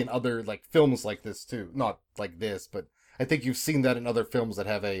think you see in other like films like this too. Not like this, but I think you've seen that in other films that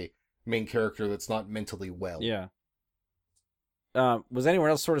have a main character that's not mentally well. Yeah. Was anyone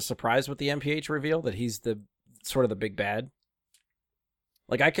else sort of surprised with the MPH reveal that he's the sort of the big bad?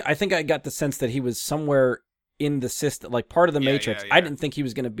 Like I think I got the sense that he was somewhere in the system, like part of the Matrix. yeah. I didn't think he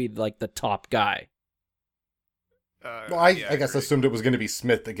was going to be like the top guy. Well, I guess assumed it was going to be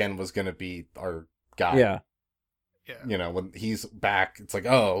Smith again. Was going to be our guy. Yeah. Yeah. You know, when he's back, it's like,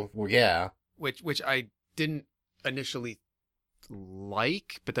 oh, well, yeah. Which I didn't initially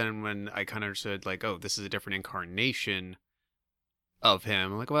like, but then when I kind of understood, like, oh, this is a different incarnation of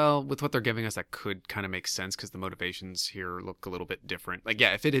him, I'm like, well, with what they're giving us, that could kind of make sense because the motivations here look a little bit different. Like,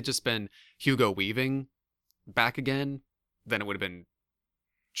 yeah, if it had just been Hugo Weaving back again, then it would have been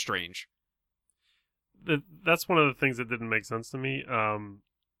strange. That's one of the things that didn't make sense to me.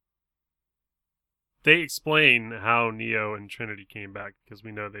 They explain how Neo and Trinity came back because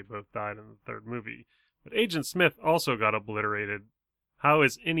we know they both died in the third movie. But Agent Smith also got obliterated. How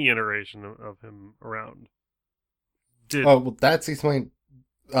is any iteration of him around? Well, that's explained.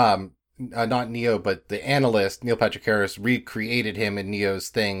 Not Neo, but the analyst Neil Patrick Harris recreated him in Neo's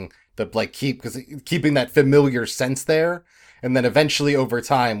thing to like keeping that familiar sense there. And then eventually, over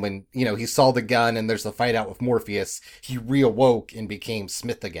time, when he saw the gun and there's the fight out with Morpheus, he reawoke and became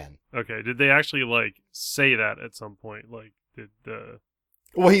Smith again. Okay, did they actually like say that at some point? Like,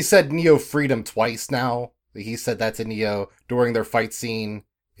 Well, he said Neo freed him twice now. He said that to Neo during their fight scene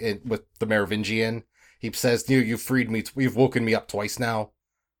with the Merovingian. He says, Neo, you've freed me. You've woken me up twice now.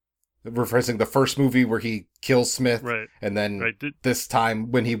 Referencing the first movie where he kills Smith. right? And then Right. this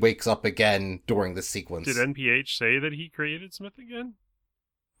time when he wakes up again during the sequence. Did NPH say that he created Smith again?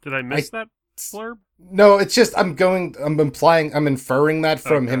 Did I miss that blurb? No, it's just I'm inferring that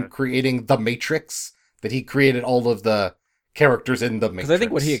from him Okay. creating the Matrix, that he created all of the characters in the Matrix. Because I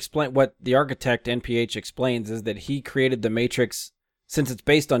think what the architect NPH explains is that he created the Matrix, since it's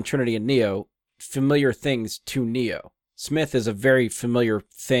based on Trinity and Neo, familiar things to Neo. Smith is a very familiar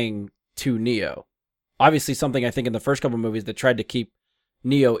thing to Neo. Obviously something I think in the first couple of movies that tried to keep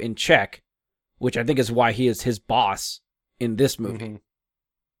Neo in check, which I think is why he is his boss in this movie. Mhm.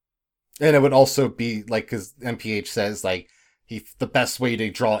 And it would also be like, because MPH says like the best way to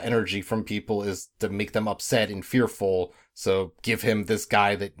draw energy from people is to make them upset and fearful. So give him this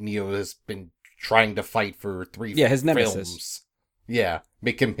guy that Neo has been trying to fight for his nemesis. films. Yeah,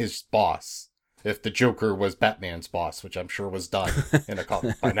 make him his boss. If the Joker was Batman's boss, which I'm sure was done in a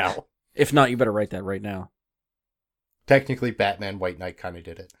comic by now. If not, you better write that right now. Technically, Batman White Knight kind of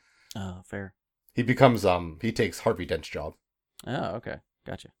did it. Oh, fair. He becomes he takes Harvey Dent's job. Oh, okay.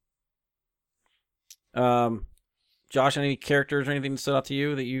 Gotcha. Josh, any characters or anything that stood out to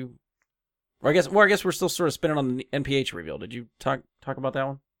you that you... I guess we're still sort of spinning on the NPH reveal. Did you talk about that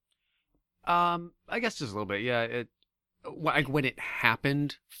one? I guess just a little bit. Yeah, when it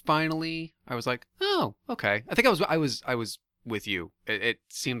happened finally, I was like, oh, okay. I think I was with you. It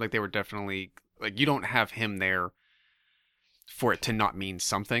seemed like they were definitely like, you don't have him there for it to not mean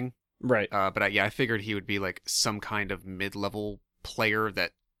something. Right. But I figured he would be like some kind of mid-level player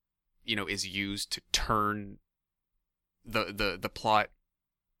that is used to turn the plot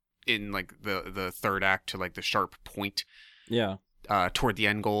in like the third act to like the sharp point. Yeah. Toward the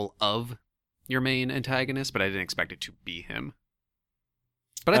end goal of your main antagonist, but I didn't expect it to be him.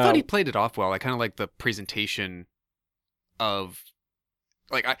 But I thought he played it off well. I kind of like the presentation of,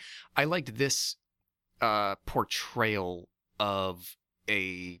 like, I liked this portrayal of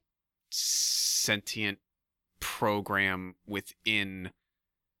a sentient program within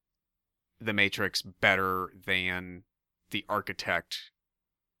the Matrix better than the architect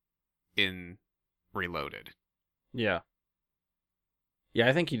in Reloaded. Yeah. Yeah,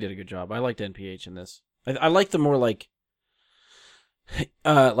 I think he did a good job. I liked NPH in this. I like the more like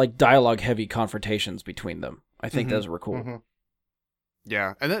dialogue heavy confrontations between them. I think those were cool. Mm-hmm.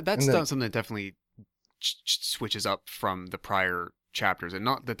 Yeah, and that's something that definitely switches up from the prior chapters. And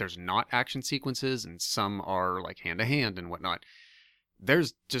not that there's not action sequences, and some are like hand to hand and whatnot.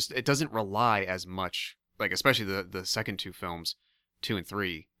 There's just, it doesn't rely as much, like especially the second two films, 2 and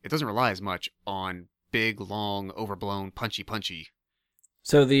 3. It doesn't rely as much on big, long, overblown, punchy.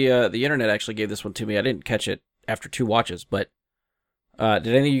 So the internet actually gave this one to me. I didn't catch it after 2 watches, but did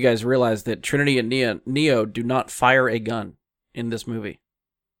any of you guys realize that Trinity and Neo do not fire a gun in this movie?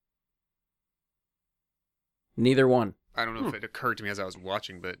 Neither one. I don't know if it occurred to me as I was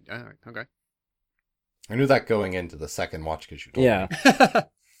watching, but okay. I knew that going into the second watch because you told me.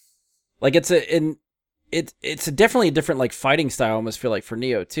 Like it's definitely a different like fighting style. I almost feel like for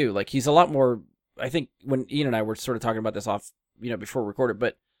Neo too. Like he's a lot more. I think when Ian and I were sort of talking about this off before we recorded,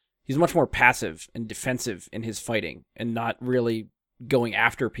 but he's much more passive and defensive in his fighting and not really going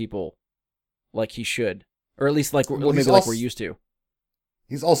after people like he should, or at least like like we're used to.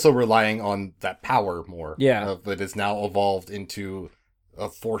 He's also relying on that power more. Yeah. That is now evolved into a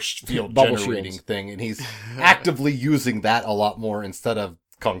force field Bubble generating shields. thing, and he's actively using that a lot more instead of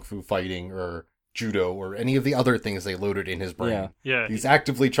kung fu fighting or judo or any of the other things they loaded in his brain. Yeah. Yeah. He's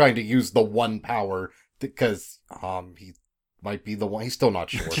actively trying to use the one power because he might be the one. He's still not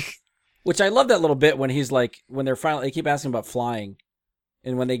sure. Which I love that little bit when he's like, when they keep asking about flying,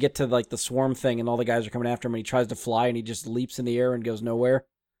 and when they get to like the swarm thing and all the guys are coming after him and he tries to fly and he just leaps in the air and goes nowhere.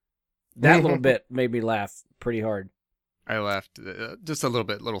 That little bit made me laugh pretty hard. I laughed just a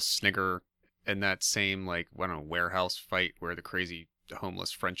little snigger in that same warehouse fight where the crazy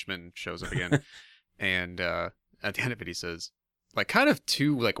homeless Frenchman shows up again, and at the end of it he says, kind of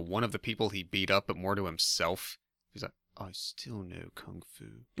to one of the people he beat up, but more to himself. He's like, I still know kung fu.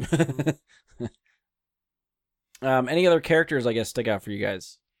 Any other characters, I guess, stick out for you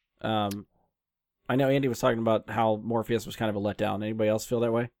guys? I know Andy was talking about how Morpheus was kind of a letdown. Anybody else feel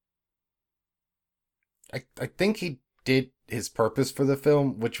that way? I think he did his purpose for the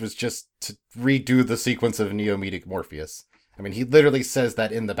film, which was just to redo the sequence of Neo meeting Morpheus. I mean, he literally says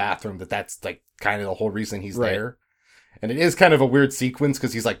that in the bathroom, that's kind of the whole reason he's there. And it is kind of a weird sequence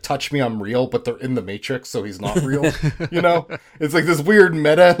because he's like, touch me, I'm real, but they're in the Matrix, so he's not real. It's like this weird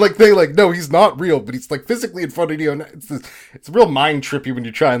meta, no, he's not real, but he's physically in front of Neo. It's real mind trippy when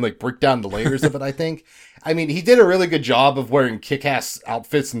you try and break down the layers of it, I think. I mean, he did a really good job of wearing kick-ass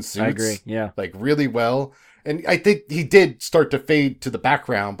outfits and suits. I agree, yeah. Really well. And I think he did start to fade to the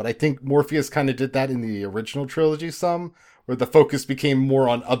background, but I think Morpheus kind of did that in the original trilogy some, where the focus became more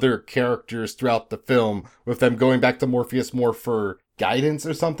on other characters throughout the film, with them going back to Morpheus more for guidance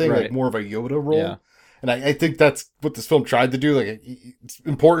or something, right. more of a Yoda role. Yeah. And I think that's what this film tried to do. It's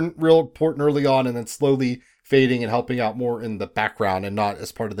real important early on, and then slowly fading and helping out more in the background and not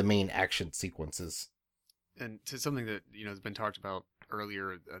as part of the main action sequences. And to something that has been talked about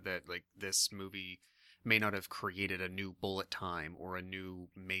earlier, that this movie may not have created a new bullet time or a new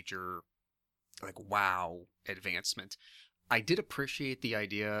major wow advancement. I did appreciate the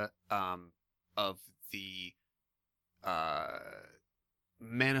idea of the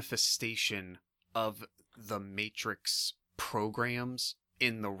manifestation of the Matrix programs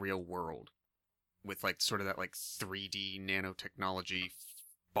in the real world, with sort of that 3D nanotechnology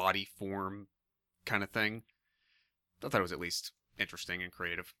body form kind of thing. I thought it was at least interesting and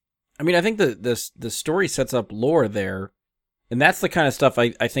creative. I mean, I think the story sets up lore there, and that's the kind of stuff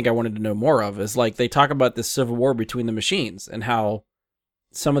I think I wanted to know more of, is they talk about this civil war between the machines and how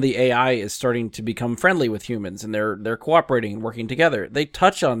some of the AI is starting to become friendly with humans and they're cooperating and working together. They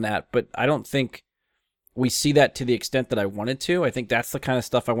touch on that, but I don't think we see that to the extent that I wanted to. I think that's the kind of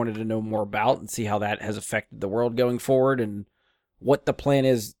stuff I wanted to know more about and see how that has affected the world going forward and what the plan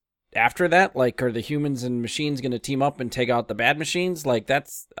is after that. Are the humans and machines going to team up and take out the bad machines?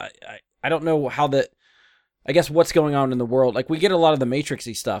 That's I don't know how I guess what's going on in the world. We get a lot of the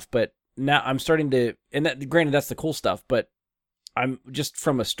Matrixy stuff, but now I'm starting to, and that, granted, that's the cool stuff, but I'm just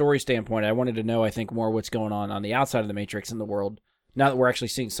from a story standpoint, I wanted to know, I think, more what's going on the outside of the Matrix in the world, now that we're actually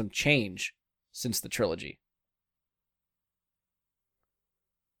seeing some change since the trilogy.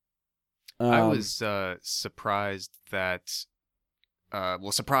 I was surprised that,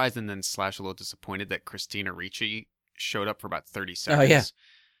 surprised and then / a little disappointed that Christina Ricci showed up for about 30 seconds. Oh, yeah.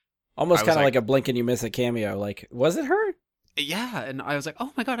 Almost kind of like a blink and you miss a cameo. Was it her? Yeah, and I was like,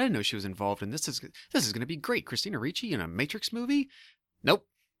 oh my god, I didn't know she was involved in this. This is going to be great. Christina Ricci in a Matrix movie? Nope.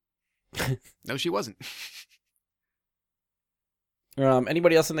 No, she wasn't.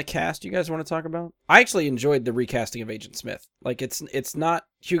 Anybody else in the cast you guys want to talk about? I actually enjoyed the recasting of Agent Smith. It's not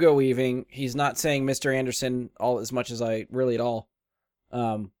Hugo Weaving. He's not saying Mr. Anderson all as much as I really at all.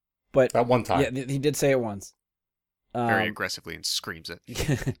 But at one time, yeah, he did say it once. Very aggressively, and screams it.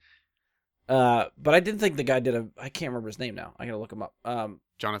 But I didn't think the guy I can't remember his name now. I gotta look him up.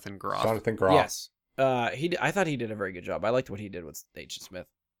 Jonathan Groff. Jonathan Groff. Yes. I thought he did a very good job. I liked what he did with Agent Smith.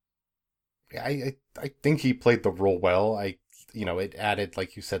 Yeah, I think he played the role well. It added,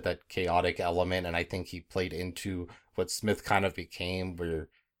 like you said, that chaotic element, and I think he played into what Smith kind of became, where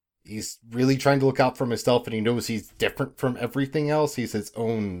he's really trying to look out for himself, and he knows he's different from everything else. He's his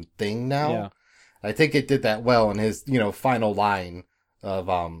own thing now. Yeah. I think it did that well in his, final line of,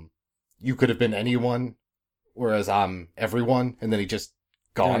 you could have been anyone, whereas I'm everyone, and then he just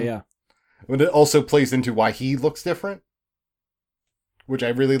gone. Yeah. But it also plays into why he looks different, which I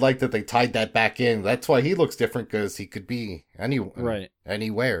really like that they tied that back in. That's why he looks different, because he could be anyone, right,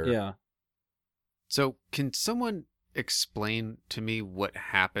 anywhere. Yeah. So, can someone explain to me what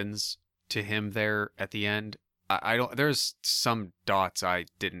happens to him there at the end. I don't. There's some dots I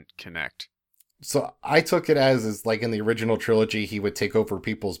didn't connect. So I took it as like in the original trilogy, he would take over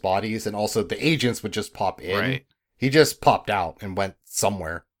people's bodies, and also the agents would just pop in. Right. He just popped out and went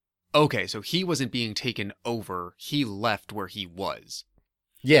somewhere. Okay, so he wasn't being taken over. He left where he was.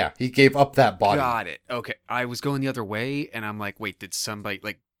 Yeah, he gave up that body. Got it. Okay, I was going the other way, and I'm like, wait, did somebody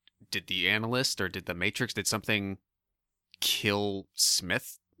did the analyst or did the Matrix, did something kill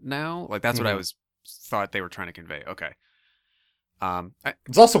Smith now? Like that's what I thought they were trying to convey. Okay.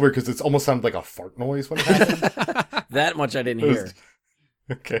 It's also weird because it almost sounded like a fart noise when it happened. That much I didn't It was-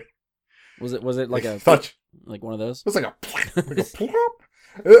 hear. Okay. Was it like a Thought- like one of those? It was like a plop.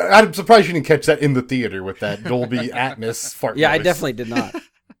 I'm surprised you didn't catch that in the theater with that Dolby Atmos fart Yeah, noise. I definitely did not.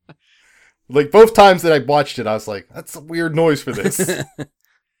 Like, both times that I watched it, I was like, that's a weird noise for this. Because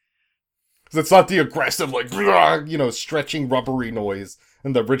it's not the aggressive, like, stretching rubbery noise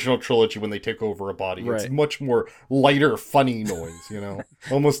in the original trilogy when they take over a body. It's Right. much more lighter, funny noise,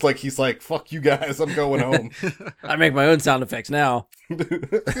 Almost like he's like, fuck you guys, I'm going home. I make my own sound effects now.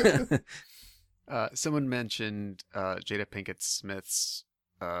 Someone mentioned Jada Pinkett Smith's,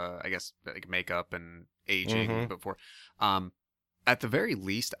 I guess, like makeup and aging before. At the very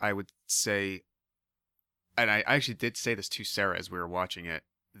least, I would say, and I actually did say this to Sarah as we were watching it,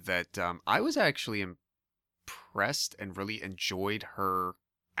 that I was actually impressed and really enjoyed her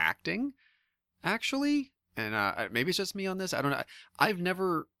acting, actually. And maybe it's just me on this. I don't know. I've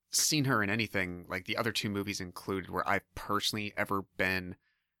never seen her in anything like the other two movies included where I've personally ever been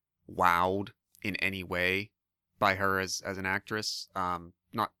wowed in any way by her as an actress.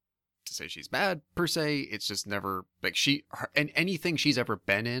 Not to say she's bad per se. It's just never like and anything she's ever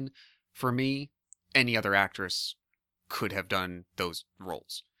been in for me, any other actress could have done those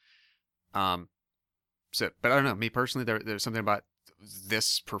roles. So, but I don't know. Me personally, there's something about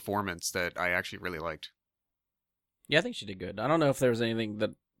this performance that I actually really liked. Yeah, I think she did good. I don't know if there was anything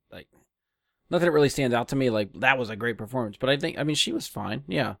that nothing that really stands out to me like that was a great performance, but I mean she was fine.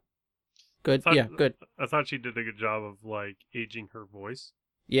 Yeah. Good. Yeah, good. I thought she did a good job of like aging her voice.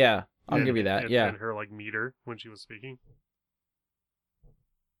 Yeah, I'll and- give you that. and- Yeah. And her like meter when she was speaking.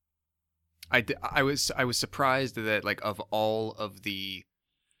 I was surprised that like of all of the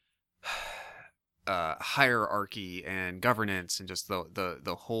hierarchy and governance and just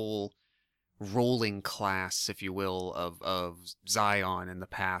the whole rolling class, if you will, of Zion in the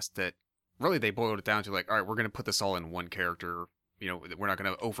past, that really they boiled it down to like, all right, we're going to put this all in one character. We're not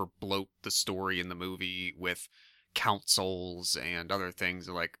going to over bloat the story in the movie with councils and other things.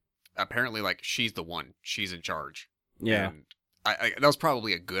 Like, apparently, like, she's the one. She's in charge. Yeah. And I that was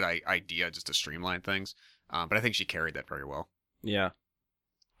probably a good idea just to streamline things. But I think she carried that very well. Yeah.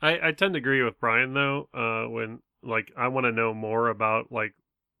 I tend to agree with Brian though. When like I want to know more about like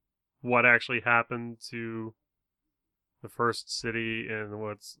what actually happened to the first city and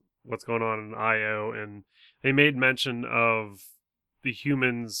what's going on in Io, and they made mention of the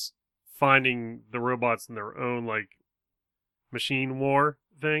humans finding the robots in their own like machine war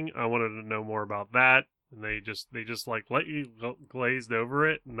thing. I wanted to know more about that, and they just like let you glazed over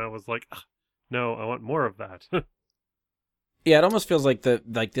it, and I was like, no, I want more of that. Yeah, it almost feels like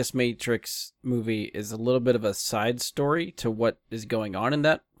this Matrix movie is a little bit of a side story to what is going on in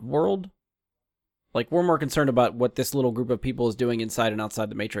that world. Like, we're more concerned about what this little group of people is doing inside and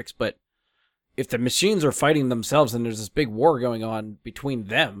outside the Matrix, but if the machines are fighting themselves and there's this big war going on between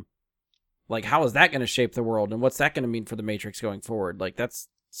them, like, how is that going to shape the world, and what's that going to mean for the Matrix going forward? Like, that's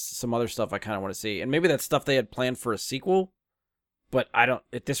some other stuff I kind of want to see. And maybe that's stuff they had planned for a sequel, but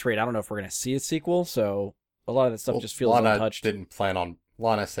at this rate, I don't know if we're going to see a sequel, so a lot of that stuff just feels untouched.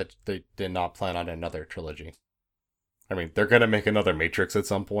 Lana said they did not plan on another trilogy. I mean, they're going to make another Matrix at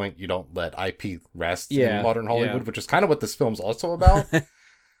some point. You don't let IP rest in modern Hollywood, which is kind of what this film's also about.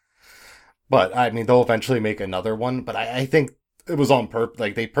 But, I mean, they'll eventually make another one. But I think it was on purpose.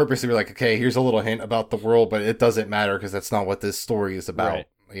 Like, they purposely were like, okay, here's a little hint about the world, but it doesn't matter because that's not what this story is about.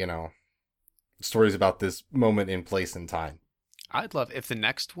 Right. The story is about this moment in place and time. I'd love if the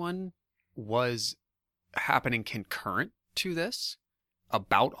next one was happening concurrent to this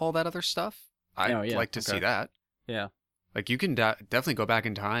about all that other stuff. I'd like to see that. Yeah. Like, you can definitely go back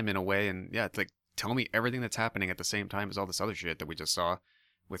in time in a way and, yeah, it's like, tell me everything that's happening at the same time as all this other shit that we just saw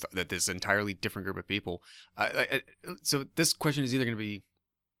with this entirely different group of people. So this question is either going to be,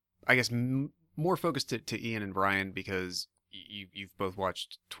 I guess, more focused to Ian and Brian because you've both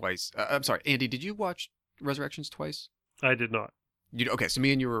watched twice. I'm sorry, Andy, did you watch Resurrections twice? I did not. Okay, so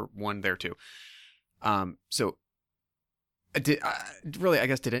me and you were one there too. So Really, I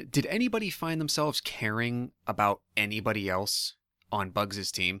guess did anybody find themselves caring about anybody else on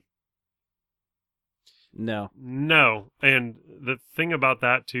Bugs' team? No. No, and the thing about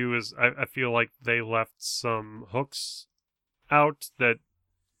that too is I feel like they left some hooks out that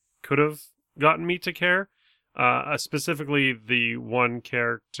could have gotten me to care. Specifically, the one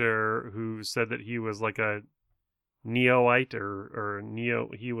character who said that he was like a neoite or neo.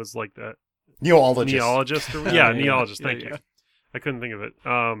 He was like the neologist. Neologist. Thank you. I couldn't think of it.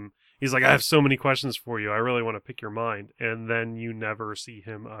 He's like, I have so many questions for you. I really want to pick your mind, and then you never see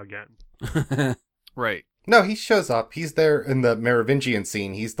him again. Right. No, he shows up. He's there in the Merovingian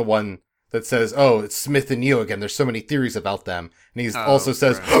scene. He's the one that says, "Oh, it's Smith and Neo again. There's so many theories about them." And he also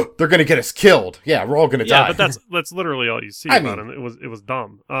says, right. "Oh, they're gonna get us killed. Yeah, we're all gonna die." Yeah, but that's literally all you see about him. It was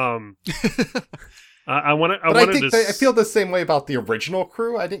dumb. I feel the same way about the original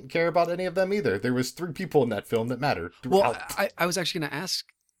crew. I didn't care about any of them either. There was 3 people in that film that mattered. Well, I was actually going to ask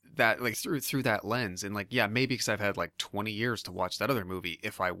that, like, through that lens, and like, yeah, maybe because I've had like 20 years to watch that other movie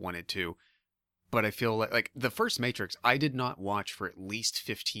if I wanted to, but I feel like the first Matrix I did not watch for at least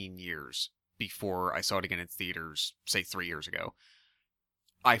 15 years before I saw it again in theaters, say 3 years ago.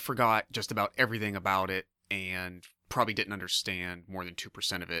 I forgot just about everything about it and probably didn't understand more than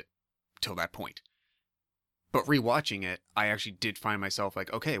 2% of it till that point. But rewatching it, I actually did find myself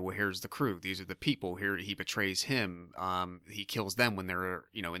like, okay, well, here's the crew. These are the people. Here, he betrays him. He kills them when they're,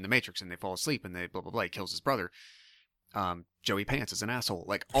 in the Matrix and they fall asleep and they blah, blah, blah. He kills his brother. Joey Pants is an asshole.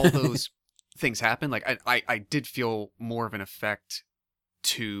 Like, all those things happen. Like, I did feel more of an effect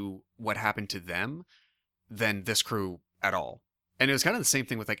to what happened to them than this crew at all. And it was kind of the same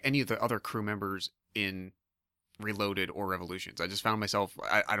thing with, like, any of the other crew members in Reloaded or Revolutions. I just found myself,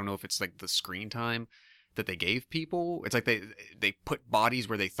 I don't know if it's, like, the screen time that they gave people. It's like they put bodies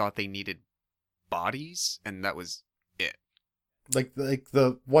where they thought they needed bodies, and that was it. Like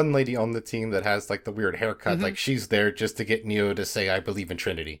the one lady on the team that has like the weird haircut, like she's there just to get Neo to say, "I believe in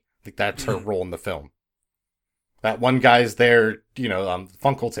Trinity." Like that's her role in the film. That one guy's there,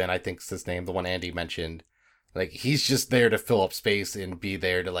 Funkleton, I think's his name, the one Andy mentioned. Like he's just there to fill up space and be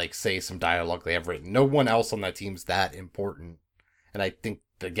there to like say some dialogue they have written. No one else on that team's that important, and I think.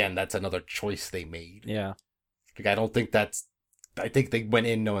 Again, that's another choice they made. Yeah. Like, I think they went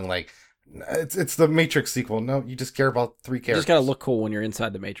in knowing, like, it's the Matrix sequel. No, you just care about 3 characters. You just gotta look cool when you're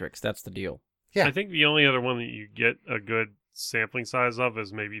inside the Matrix. That's the deal. Yeah. I think the only other one that you get a good sampling size of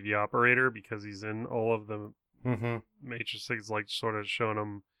is maybe the operator, because he's in all of the Matrices, like, sort of showing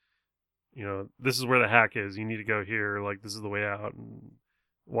them, this is where the hack is. You need to go here. Like, this is the way out. And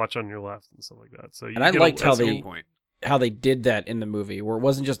watch on your left and stuff like that. So and I liked how they did that in the movie, where it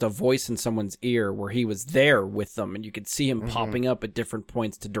wasn't just a voice in someone's ear, where he was there with them and you could see him popping up at different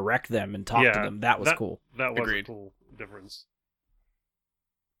points to direct them and talk to them. That was cool. That was a cool difference.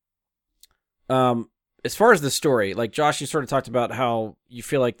 As far as the story, like Josh, you sort of talked about how you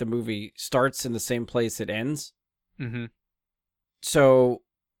feel like the movie starts in the same place it ends. Mm-hmm. So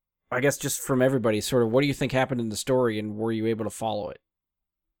I guess just from everybody, sort of, what do you think happened in the story and were you able to follow it?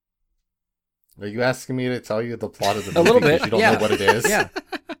 Are you asking me to tell you the plot of the movie? A little bit. You don't know what it is. Yeah.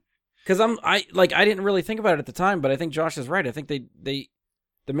 Because I didn't really think about it at the time, but I think Josh is right. I think the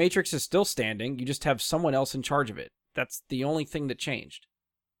Matrix is still standing. You just have someone else in charge of it. That's the only thing that changed.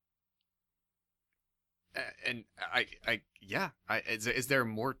 And is there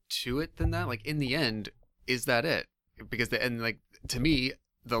more to it than that? Like, in the end, is that it? Because to me,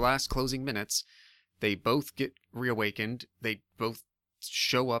 the last closing minutes, they both get reawakened. They both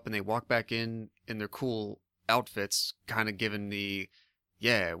show up and they walk back in their cool outfits, kind of given the,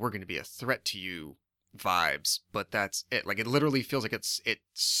 yeah, we're going to be a threat to you vibes, but that's it. Like, it literally feels like it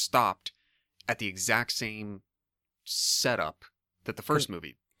stopped at the exact same setup that the first movie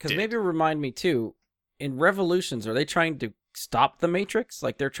did. Because maybe remind me too, in Revolutions, are they trying to stop the Matrix?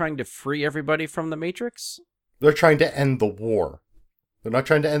 Like, they're trying to free everybody from the Matrix? They're trying to end the war. They're not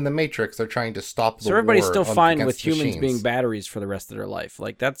trying to end the Matrix. They're trying to stop the war. So everybody's still fine with humans machines being batteries for the rest of their life.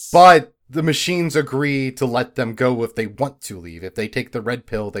 Like, that's... But the machines agree to let them go if they want to leave. If they take the red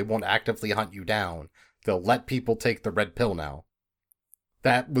pill, they won't actively hunt you down. They'll let people take the red pill now.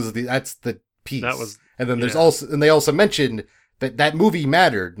 That's the piece. And then there's they also mentioned that movie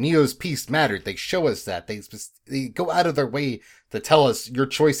mattered. Neo's piece mattered. They show us that. They go out of their way to tell us your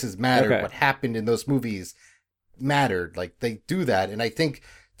choices mattered. Okay. What happened in those movies mattered. Like, they do that. And I think,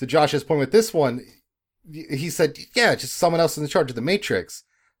 to Josh's point with this one, he said, yeah, just someone else in charge of the Matrix.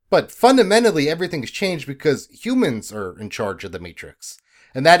 But fundamentally, everything's changed because humans are in charge of the Matrix.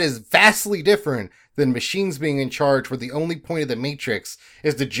 And that is vastly different than machines being in charge, where the only point of the Matrix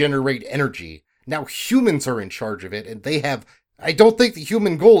is to generate energy. Now humans are in charge of it, and they have... I don't think the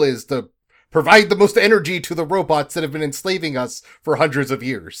human goal is to provide the most energy to the robots that have been enslaving us for hundreds of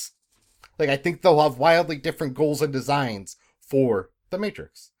years. Like, I think they'll have wildly different goals and designs for the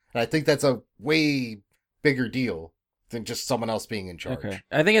Matrix. And I think that's a way bigger deal than just someone else being in charge. Okay.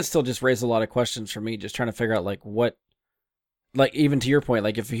 I think it still just raised a lot of questions for me, just trying to figure out, like, what... Like, even to your point,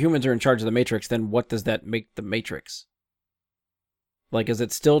 like, if humans are in charge of the Matrix, then what does that make the Matrix? Like, is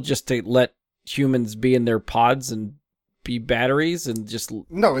it still just to let humans be in their pods and be batteries and just...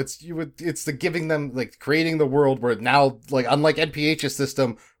 No, it's the giving them, like, creating the world where now, like, unlike NPH's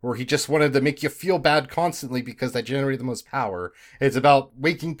system, where he just wanted to make you feel bad constantly because that generated the most power, it's about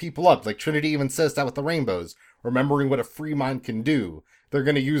waking people up. Like, Trinity even says that with the rainbows, remembering what a free mind can do. They're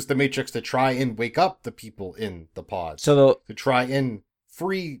going to use the Matrix to try and wake up the people in the pods. To try and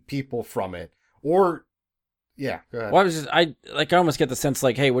free people from it. Or, yeah, go ahead. Well, I almost get the sense,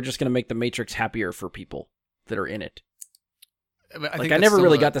 like, hey, we're just going to make the Matrix happier for people that are in it. I never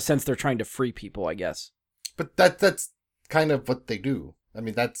really got the sense they're trying to free people, I guess. But that's kind of what they do. I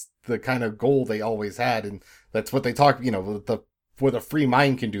mean, that's the kind of goal they always had, and that's what they talk, what a free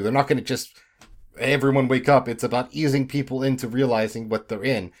mind can do. They're not going to just everyone wake up. It's about easing people into realizing what they're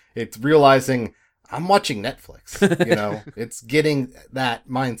in. It's realizing, I'm watching Netflix, It's getting that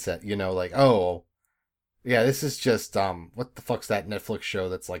mindset, like, oh, yeah, this is just, what the fuck's that Netflix show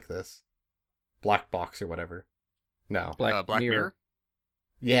that's like this? Black Box or whatever. No. Black Mirror?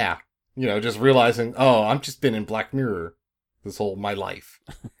 Yeah. Just realizing, oh, I've just been in Black Mirror my life.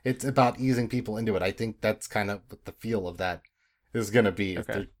 It's about easing people into it. I think that's kind of what the feel of that is going to be if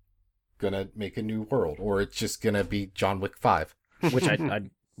they're going to make a new world. Or it's just going to be John Wick 5. Which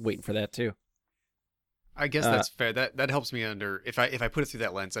I'm waiting for that too. I guess that's fair. That helps me if I put it through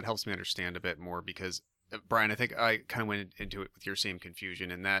that lens, that helps me understand a bit more because, Brian, I think I kind of went into it with your same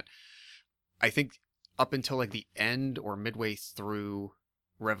confusion in that I think up until like the end or midway through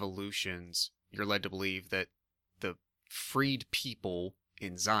Revolutions, you're led to believe that the freed people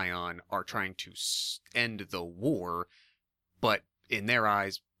in Zion are trying to end the war, but in their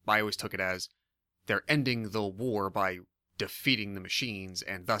eyes, I always took it as they're ending the war by defeating the machines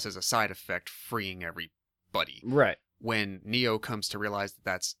and thus as a side effect feeing everybody. Right. When Neo comes to realize that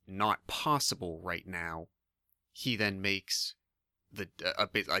that's not possible right now, he then makes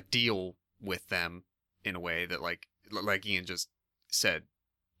a deal with them in a way that, like Ian just said,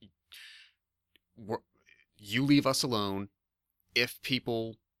 you leave us alone. If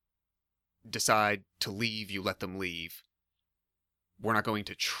people decide to leave, you let them leave. We're not going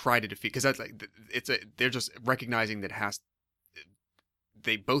to try to defeat, because that's like they're just recognizing that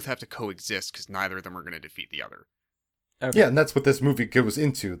they both have to coexist because neither of them are going to defeat the other. Okay. Yeah, and that's what this movie goes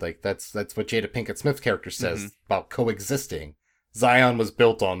into. Like that's what Jada Pinkett Smith's character says about coexisting. Zion was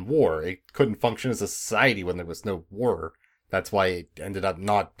built on war. It couldn't function as a society when there was no war. That's why it ended up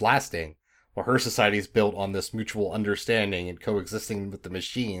not blasting. Well, her society is built on this mutual understanding and coexisting with the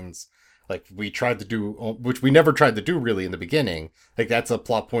machines. Like we tried to do, which we never tried to do really in the beginning. Like that's a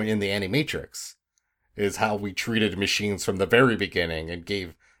plot point in the Animatrix, is how we treated machines from the very beginning and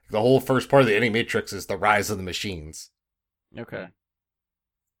gave the whole first part of the Animatrix is the rise of the machines. Okay.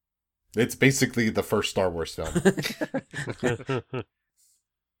 It's basically the first Star Wars film.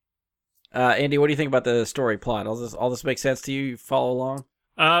 Andy, what do you think about the story plot? All this make sense to you? You follow along?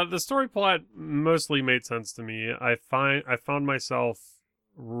 The story plot mostly made sense to me. I found myself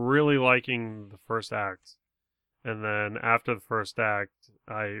really liking the first act. And then after the first act,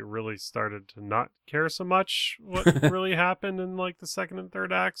 I really started to not care so much what really happened in like the second and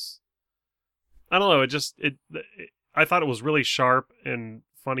third acts. I don't know, I thought it was really sharp and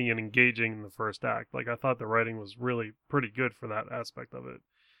funny and engaging in the first act. Like I thought the writing was really pretty good for that aspect of it.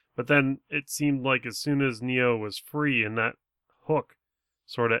 But then it seemed like as soon as Neo was free and that hook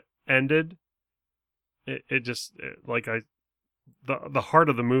sort of ended, the heart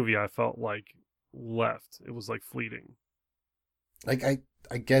of the movie I felt like left. It was like fleeting. Like I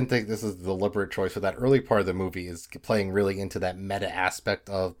again think this is a deliberate choice. So that early part of the movie is playing really into that meta aspect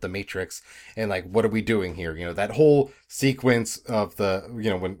of the Matrix and like, what are we doing here? That whole sequence of the,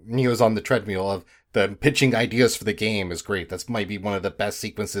 when Neo's on the treadmill of the pitching ideas for the game is great. That's might be one of the best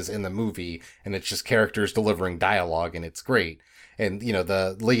sequences in the movie. And it's just characters delivering dialogue and it's great. And,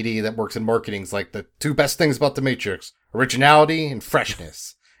 the lady that works in marketing is like the two best things about the Matrix, originality and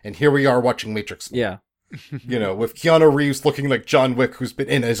freshness. And here we are watching Matrix. Yeah. With Keanu Reeves looking like John Wick, who's been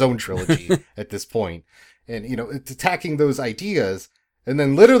in his own trilogy at this point. And, it's attacking those ideas. And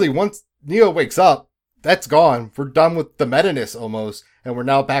then literally once Neo wakes up, that's gone. We're done with the meta-ness almost, and we're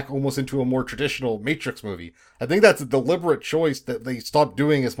now back almost into a more traditional Matrix movie. I think that's a deliberate choice that they stopped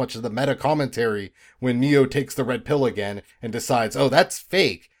doing as much of the meta commentary when Neo takes the red pill again and decides, oh, that's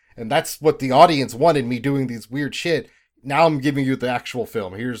fake. And that's what the audience wanted, me doing these weird shit. Now I'm giving you the actual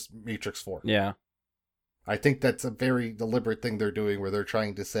film. Here's Matrix 4. Yeah. I think that's a very deliberate thing they're doing where they're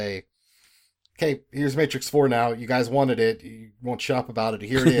trying to say, okay, here's Matrix 4 now. You guys wanted it. You won't shut up about it.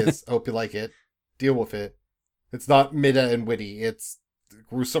 Here it is. Hope you like it. Deal with it. It's not meta and witty. It's the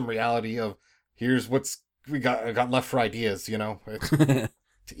gruesome reality of here's what's we got left for ideas, you know? It's, to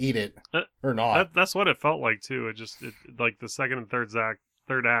eat it or not. That's what it felt like too. It like the second and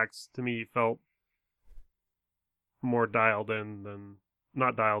third acts to me felt more dialed in than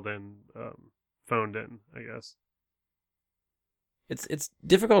not dialed in, phoned in, I guess. It's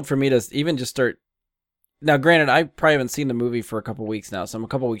difficult for me to even just start. Now, granted, I probably haven't seen the movie for a couple weeks now, so I'm a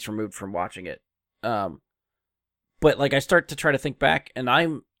couple weeks removed from watching it. But like I start to try to think back, and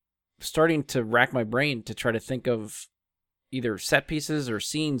I'm starting to rack my brain to try to think of either set pieces or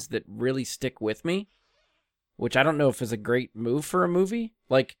scenes that really stick with me, which I don't know if is a great move for a movie.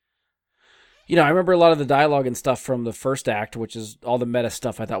 Like, you know, I remember a lot of the dialogue and stuff from the first act, which is all the meta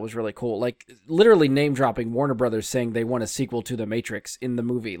stuff I thought was really cool. Like, literally name-dropping Warner Brothers saying they want a sequel to The Matrix in the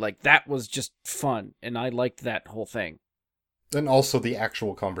movie. Like, that was just fun, and I liked that whole thing. And also the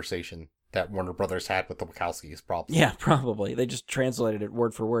actual conversation that Warner Brothers had with the Wachowskis, probably. Yeah, probably. They just translated it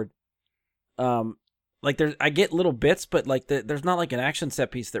word for word. Like, I get little bits, but, like, there's not, like, an action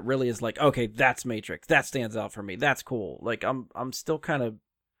set piece that really is like, okay, that's Matrix. That stands out for me. That's cool. Like, I'm still kind of...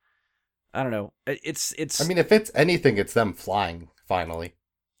 I don't know. It's. I mean, if it's anything, it's them flying, finally.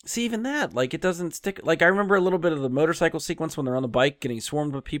 See, even that, like, it doesn't stick. Like, I remember a little bit of the motorcycle sequence when they're on the bike getting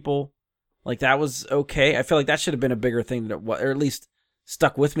swarmed with people. Like, that was okay. I feel like that should have been a bigger thing than it was, or at least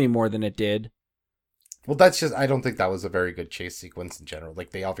stuck with me more than it did. Well, that's just, I don't think that was a very good chase sequence in general.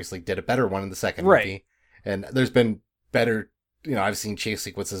 Like, they obviously did a better one in the second movie. And there's been better, you know, I've seen chase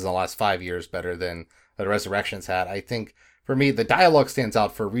sequences in the last 5 years better than the Resurrections had. I think, for me, the dialogue stands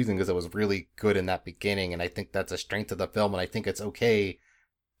out for a reason because it was really good in that beginning. And I think that's a strength of the film. And I think it's okay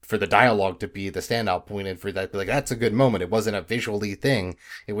for the dialogue to be the standout point and for that to be like, that's a good moment. It wasn't a visually thing.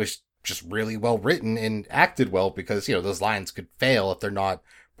 It was just really well written and acted well because, you know, those lines could fail if they're not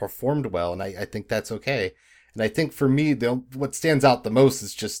performed well. And I think that's okay. And I think for me, what stands out the most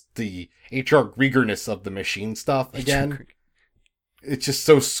is just the H.R. Giegerness of the machine stuff again. It's just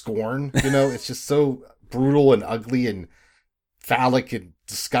so scorn, you know, it's just so brutal and ugly and phallic and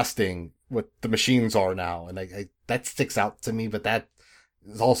disgusting what the machines are now. And I that sticks out to me, but that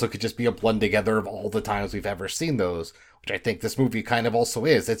also could just be a blend together of all the times we've ever seen those, which I think this movie kind of also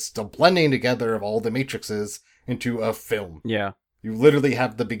is. It's the blending together of all the Matrixes into a film. Yeah. You literally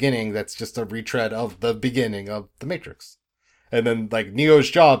have the beginning that's just a retread of the beginning of the Matrix. And then, like, Neo's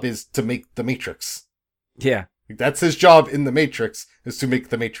job is to make the Matrix. Yeah. That's his job in the Matrix, is to make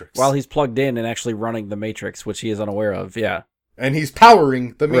the Matrix. While he's plugged in and actually running the Matrix, which he is unaware of, yeah. And he's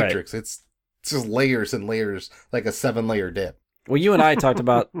powering the Matrix. Right. It's just layers and layers, like a 7-layer dip. Well, you and I talked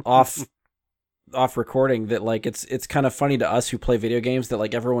about off recording that, like, it's kind of funny to us who play video games that,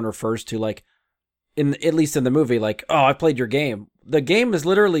 like, everyone refers to, like, at least in the movie, like, oh, I played your game. The game is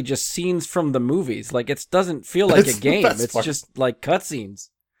literally just scenes from the movies. Like, it doesn't feel like a game. It's just like cutscenes.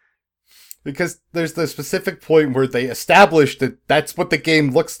 Because there's the specific point where they establish that that's what the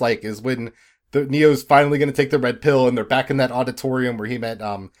game looks like, is when the Neo's finally going to take the red pill and they're back in that auditorium where he met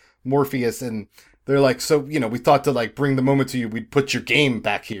Morpheus, and they're like, so, you know, we thought to, like, bring the moment to you, we'd put your game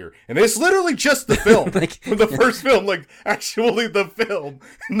back here. And it's literally just the film. Like, the first film, like, actually the film.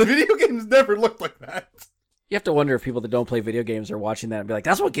 And the video games never looked like that. You have to wonder if people that don't play video games are watching that and be like,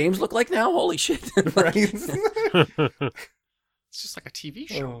 that's what games look like now? Holy shit. Right? It's just like a TV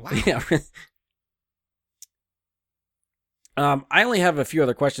show. Wow. Yeah. I only have a few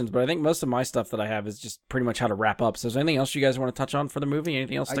other questions, but I think most of my stuff that I have is just pretty much how to wrap up. So is there anything else you guys want to touch on for the movie?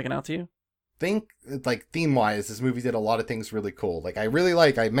 Anything else sticking out to you? Think, like, theme-wise, this movie did a lot of things really cool. Like,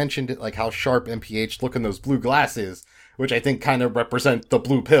 I mentioned it, like, how sharp MPH look in those blue glasses, which I think kind of represent the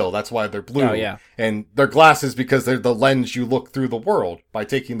blue pill. That's why they're blue. Oh, yeah. And they're glasses because they're the lens you look through the world. By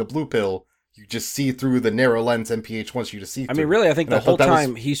taking the blue pill, you just see through the narrow lens MPH wants you to see through. I mean, really, I think the whole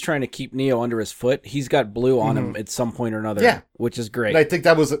time he's trying to keep Neo under his foot, he's got blue on him at some point or another. Yeah. Which is great. And I think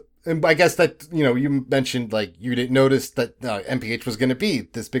that was, and I guess that, you know, you mentioned, like, you didn't notice that MPH was going to be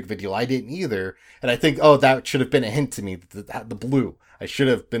this big video. I didn't either. And I think, oh, that should have been a hint to me, the blue. I should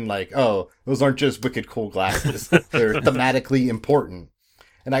have been like, oh, those aren't just wicked cool glasses. They're thematically important.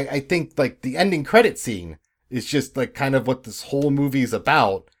 And I think, like, the ending credit scene is just, like, kind of what this whole movie is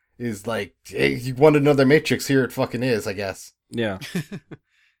about. is like, hey, you want another Matrix? Here it fucking is, I guess. Yeah.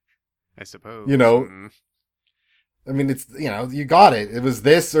 I suppose. You know, Mm. I mean, it's, you got it. It was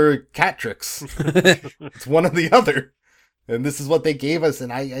this or Catrix. It's one or the other. And this is what they gave us,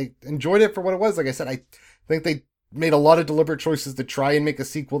 and I enjoyed it for what it was. Like I said, I think they made a lot of deliberate choices to try and make a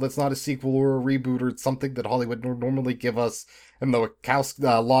sequel that's not a sequel or a reboot or something that Hollywood normally give us. And the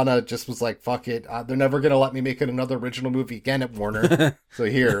Lana just was like, fuck it. They're never going to let me make another original movie again at Warner. So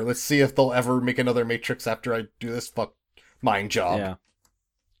here, let's see if they'll ever make another Matrix after I do this mind job. Yeah.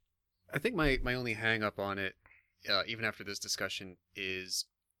 I think my only hang up on it, even after this discussion, is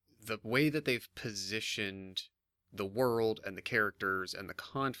the way that they've positioned the world and the characters and the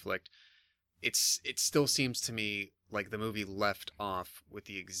conflict. It still seems to me like the movie left off with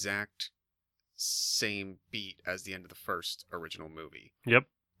the exact same beat as the end of the first original movie. Yep.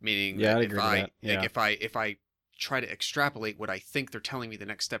 Meaning Yeah, that I'd agree with that. Yeah. if I try to extrapolate what I think they're telling me the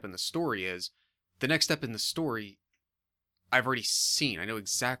next step in the story is, the next step in the story I've already seen. I know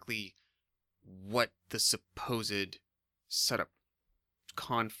exactly what the supposed setup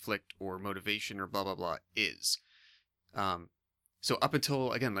conflict or motivation or blah blah blah is. So up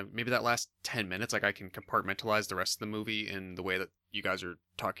until, again, like maybe that last 10 minutes, like I can compartmentalize the rest of the movie in the way that you guys are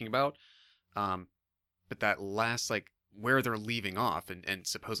talking about. But that last, like, where they're leaving off and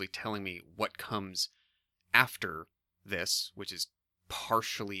supposedly telling me what comes after this, which is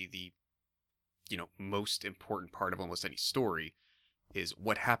partially the, most important part of almost any story, is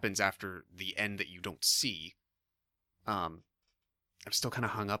what happens after the end that you don't see. I'm still kind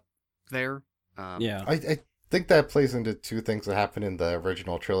of hung up there. Yeah. I think that plays into two things that happen in the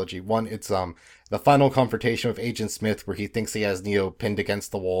original trilogy. One, it's the final confrontation with Agent Smith where he thinks he has Neo pinned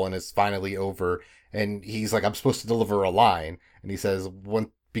against the wall and it's finally over. And he's like, I'm supposed to deliver a line. And he says, what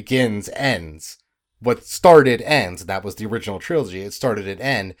begins, ends. What started, ends. And that was the original trilogy. It started at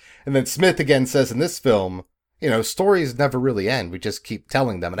end. And then Smith again says in this film, stories never really end. We just keep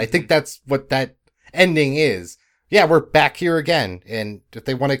telling them. And I think that's what that ending is. Yeah, we're back here again. And if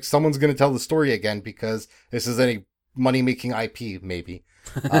they want to, someone's going to tell the story again because this is a money-making IP, maybe.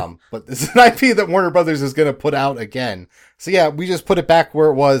 But this is an IP that Warner Brothers is going to put out again. So yeah, we just put it back where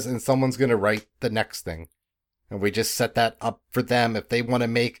it was and someone's going to write the next thing. And we just set that up for them. If they want to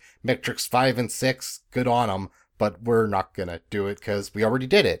make Matrix 5 and 6, good on them. But we're not going to do it because we already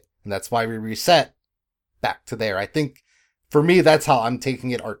did it. And that's why we reset back to there. I think, for me, that's how I'm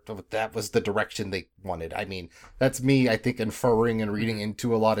taking it. That was the direction they wanted. I mean, that's me, I think, inferring and reading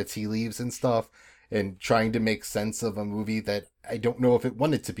into a lot of tea leaves and stuff and trying to make sense of a movie that I don't know if it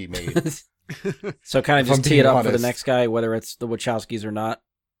wanted to be made. So kind of If I'm just tee it being up for the honest. next guy, whether it's the Wachowskis or not.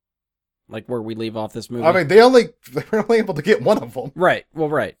 Like where we leave off this movie. I mean, they were only able to get one of them. Right. Well,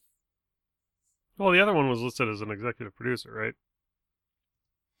 right. Well, the other one was listed as an executive producer, right?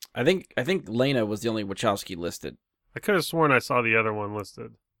 I think Lena was the only Wachowski listed. I could have sworn I saw the other one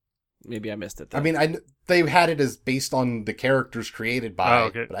listed. Maybe I missed it. I Then. mean, they had it as based on the characters created by, Oh,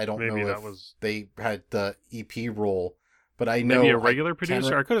 okay. but I don't Maybe know that if was- they had the EP role. But I know Maybe a I regular can't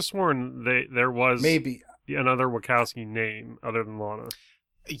producer. I could have sworn there was maybe. another Wachowski name other than Lana.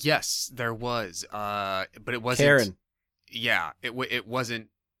 Yes, there was. But it wasn't. Karen. Yeah, it wasn't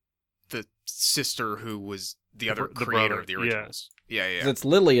the sister who was the other The creator brother, of the yeah. originals. Yeah, yeah. 'Cause it's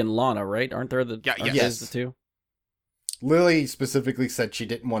Lily and Lana, right? Aren't there the Yeah, aren't yes. those the two? Lily specifically said she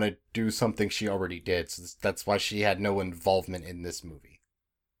didn't want to do something she already did, so that's why she had no involvement in this movie.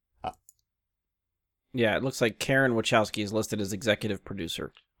 Yeah, it looks like Karen Wachowski is listed as executive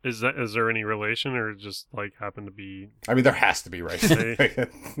producer. Is there any relation, or just like happened to be? I mean, there has to be, right?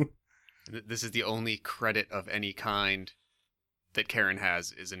 This is the only credit of any kind that Karen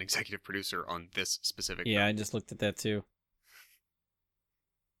has is an executive producer on this specific. Yeah, I film. just looked at that too.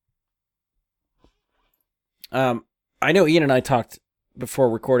 I know Ian and I talked before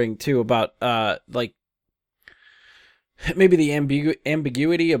recording too about like maybe the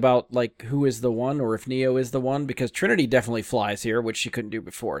ambiguity about like who is the one or if Neo is the one, because Trinity definitely flies here, which she couldn't do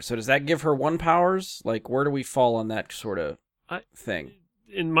before. So does that give her one powers? Like where do we fall on that sort of thing?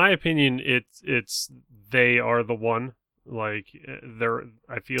 In my opinion, it's they are the one. Like they're.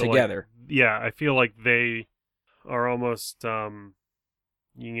 I feel Together. I feel like they are almost yin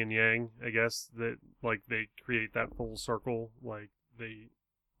and yang. I guess that like they create that full circle. Like they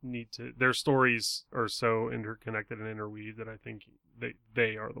need to. Their stories are so interconnected and interweaved that I think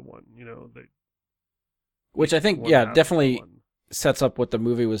they are the one. Which I think, one yeah, has the definitely one. sets up what the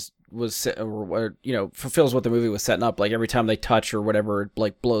movie was set, or fulfills what the movie was setting up. Like every time they touch or whatever, it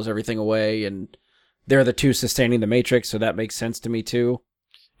like blows everything away, and they're the two sustaining the Matrix, so that makes sense to me too.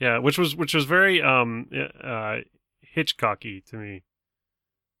 Yeah, which was very Hitchcocky to me.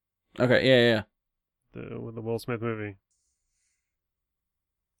 Okay, yeah. With the Will Smith movie.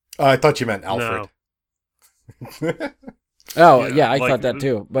 I thought you meant Alfred. Oh, Yeah, yeah, I like thought that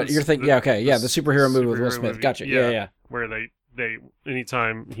too. But the- you're thinking, the- yeah, okay, yeah, the s- superhero movie with Will superhero Smith. movie. Gotcha. Yeah. Yeah. Where they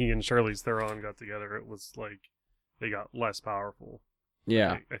anytime he and Charlize Theron got together, it was like they got less powerful.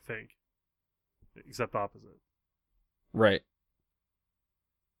 Yeah. I think. Except opposite. Right.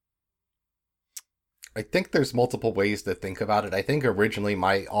 I think there's multiple ways to think about it. I think originally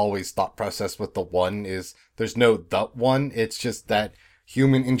my always thought process with the one is there's no the one. It's just that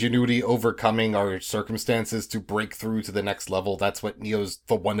human ingenuity overcoming our circumstances to break through to the next level. That's what Neo's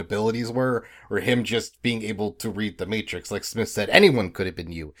the one abilities were, or him just being able to read the Matrix. Like Smith said, anyone could have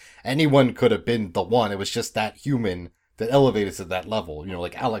been you. Anyone could have been the one. It was just that human that elevated to that level. You know,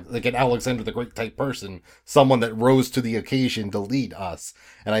 like like an Alexander the Great type person, someone that rose to the occasion to lead us.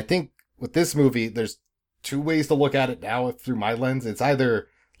 And I think with this movie, there's two ways to look at it now through my lens. It's either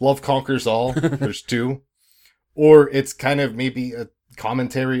love conquers all, there's two, or it's kind of maybe a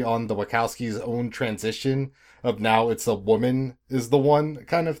commentary on the Wachowskis' own transition of now it's a woman is the one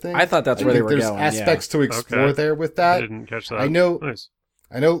kind of thing. I thought that's where they think were there's going. aspects to explore Okay. there with I that. didn't catch that. I know Nice.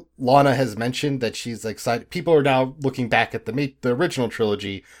 I know Lana has mentioned that she's excited. People are now looking back at the original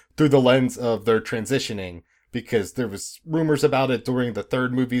trilogy through the lens of their transitioning, because there was rumors about it during the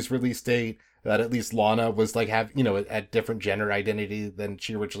third movie's release date that at least Lana was like a different gender identity than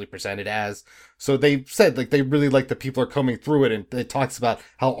she originally presented as. So they said like they really like the people are coming through it, and it talks about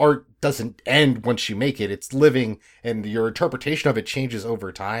how art doesn't end once you make it; it's living, and your interpretation of it changes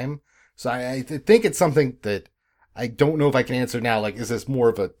over time. So I think it's something that I don't know if I can answer now. Like, is this more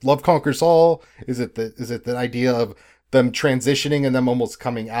of a love conquers all? Is it the idea of them transitioning and them almost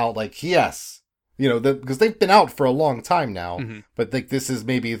coming out? Like, yes, because they've been out for a long time now, Mhm. but like this is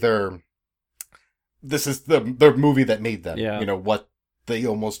maybe their movie that made them. Yeah. What they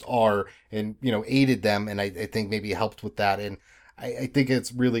almost are, and aided them, and I think maybe helped with that. And I think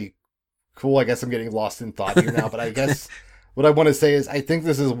it's really cool. I guess I'm getting lost in thought here now, but I guess what I want to say is I think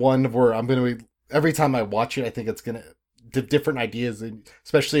this is one where I'm going to. Every time I watch it, I think it's going to different ideas, and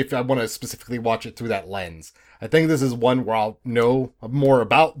especially if I want to specifically watch it through that lens. I think this is one where I'll know more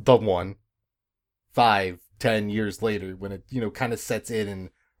about the one 5-10 years later when it, kind of sets in and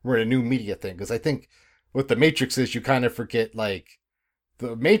we're in a new media thing. Because I think with the Matrix is you kind of forget, like,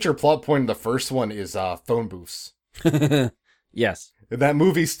 the major plot point in the first one is phone booths. Yes. And that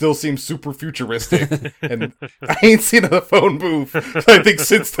movie still seems super futuristic. And I ain't seen a phone booth, I think,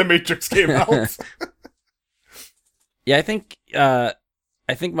 since The Matrix came out. Yeah, I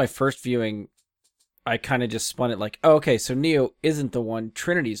think my first viewing, I kind of just spun it like, oh, okay, so Neo isn't the one,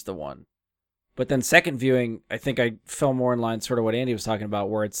 Trinity's the one. But then second viewing, I think I fell more in line sort of what Andy was talking about,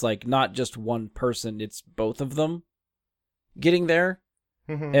 where it's like not just one person, it's both of them getting there.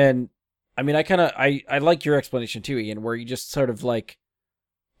 Mhm. And I mean, I like your explanation too, Ian, where you just sort of like,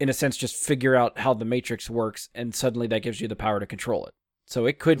 in a sense, just figure out how the Matrix works, and suddenly that gives you the power to control it. So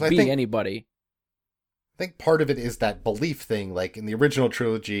it could I be think- anybody. I think part of it is that belief thing. Like in the original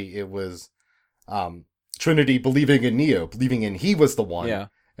trilogy, it was Trinity believing in Neo, believing in he was the one. Yeah.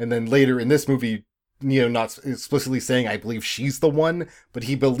 And then later in this movie, Neo not explicitly saying, I believe she's the one, but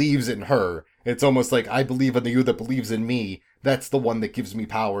he believes in her. It's almost like, I believe in the you that believes in me. That's the one that gives me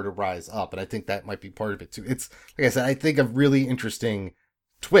power to rise up. And I think that might be part of it too. It's, like I said, I think a really interesting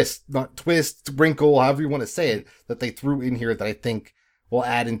wrinkle, however you want to say it, that they threw in here that I think will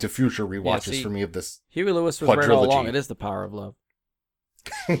add into future rewatches see, for me of this. Huey Lewis was right all quadrilogy. along. It is the power of love.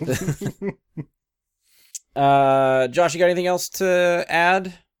 Josh, you got anything else to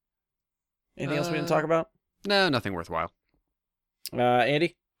add? Anything else we didn't talk about? No, nothing worthwhile.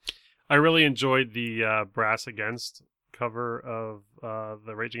 Andy? I really enjoyed the Brass Against cover of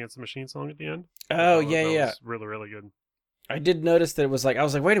the Rage Against the Machine song at the end. Oh, That yeah. was really, really good. I did notice that it was like, I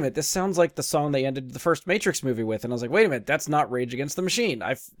was like, wait a minute, this sounds like the song they ended the first Matrix movie with. And I was like, wait a minute, that's not Rage Against the Machine.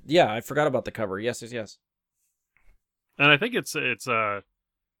 I forgot about the cover. Yes. And I think it's an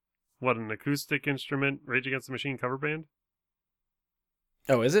acoustic instrument Rage Against the Machine cover band.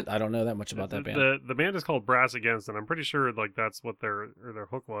 Oh, is it? I don't know that much about that band. The band is called Brass Against, and I'm pretty sure like that's what their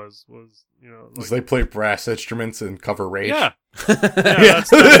hook was like, They play brass instruments and cover Rage. yeah, that's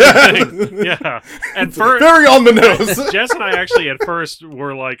the thing. Yeah, and for Very on the nose. Jess and I actually at first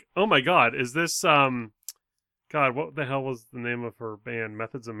were like, oh my god, is this God, what the hell was the name of her band?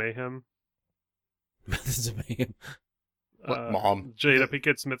 Methods of Mayhem. This is amazing. What, Mom? Jada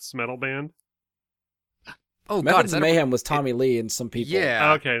Pinkett Smith's metal band. Oh God, Methods is of that Mayhem was Tommy Lee and some people.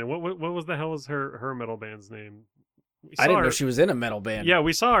 Yeah. Okay, and what was the hell was her metal band's name? We I saw didn't her- know she was in a metal band. Yeah,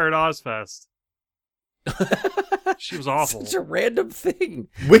 we saw her at Ozfest. She was awful. Such a random thing.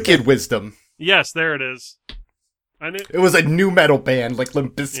 Wicked Wisdom. Yes, there it is. I knew. It was a new metal band like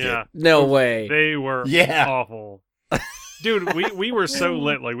Limp Bizkit. Yeah, No way. they were Yeah. awful. Dude, we were so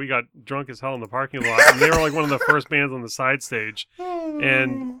lit, like we got drunk as hell in the parking lot, and they were like one of the first bands on the side stage.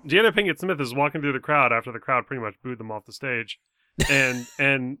 And Jada Pinkett Smith is walking through the crowd after the crowd pretty much booed them off the stage.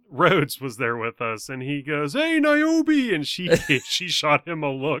 And Rhodes was there with us, and he goes, "Hey, Niobe," and she shot him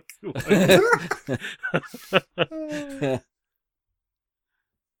a look.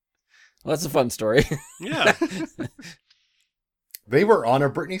 Well, that's a fun story. Yeah, They were on a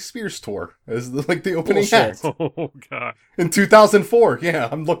Britney Spears tour as the opening Bullshit. act oh god, in 2004. Yeah,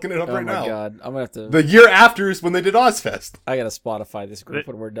 I'm looking it up Oh right my now. god. I'm gonna have to The year after is when they did Ozfest. I gotta Spotify this group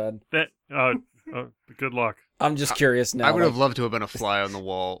when we're done. that good luck. I'm just curious now. I would like- have loved to have been a fly on the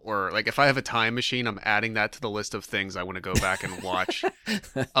wall, or like if I have a time machine, I'm adding that to the list of things I want to go back and watch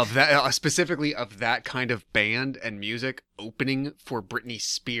of that specifically of that kind of band and music opening for Britney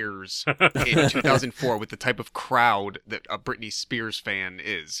Spears in 2004 with the type of crowd that a Britney Spears fan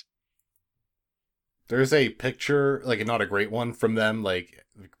is. There's a picture, like not a great one, from them like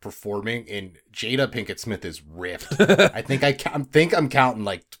performing, and Jada Pinkett Smith is ripped. I think I'm counting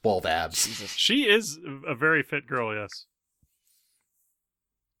like 12 abs. Jesus. She is a very fit girl. Yes.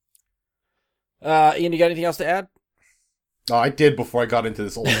 Ian, you got anything else to add? Oh, I did before I got into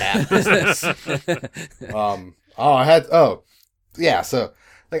this old ab business. Yeah, so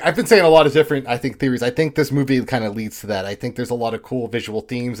like I've been saying a lot of different, I think, theories. I think this movie kind of leads to that. I think there's a lot of cool visual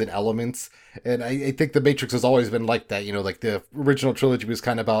themes and elements, and I think The Matrix has always been like that. You know, like the original trilogy was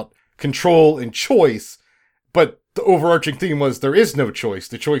kind of about control and choice, but the overarching theme was there is no choice.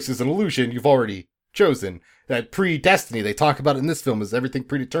 The choice is an illusion you've already chosen. That pre-destiny, they talk about it in this film, is everything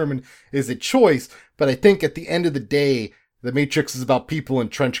predetermined is a choice, but I think at the end of the day, The Matrix is about people in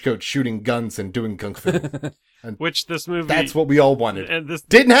trench coats shooting guns and doing kung fu. Which this movie. That's what we all wanted. And this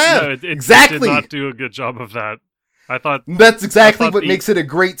Didn't have! No, it Exactly! did not do a good job of that. I thought That's exactly I thought what the- makes it a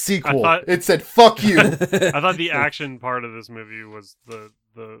great sequel. I thought- It said, fuck you. I thought the action part of this movie was the.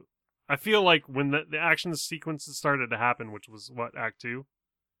 I feel like when the action sequences started to happen, which was what, Act 2,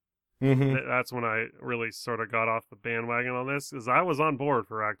 hmm that's when I really sort of got off the bandwagon on this, because I was on board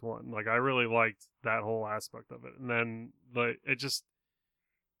for Act 1. Like, I really liked that whole aspect of it. And then it just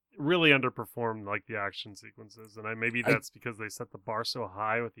really underperformed, like, the action sequences. And maybe that's because they set the bar so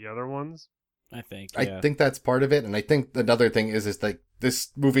high with the other ones. I think. I Yeah. think that's part of it, and I think another thing is that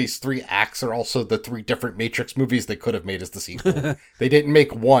this movie's 3 acts are also the 3 different Matrix movies they could have made as the sequel. They didn't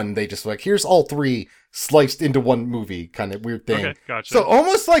make one, they just like, here's all 3 sliced into one movie, kind of weird thing. Okay, gotcha. So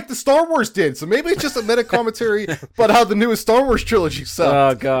almost like the Star Wars did, so maybe it's just a meta commentary about how the newest Star Wars trilogy sucked.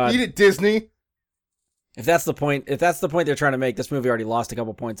 Oh god. Eat it, Disney. If that's the point they're trying to make, this movie already lost a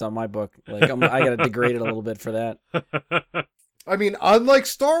couple points on my book. Like I got to degrade it a little bit for that. I mean, unlike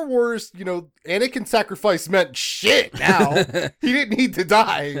Star Wars, you know, Anakin's sacrifice meant shit now. He didn't need to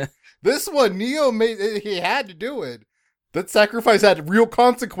die. This one, Neo he had to do it. That sacrifice had real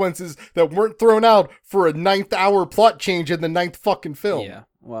consequences that weren't thrown out for a 9th hour plot change in the 9th fucking film. Yeah.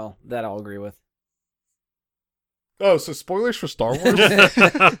 Well, that I'll agree with. Oh, so spoilers for Star Wars?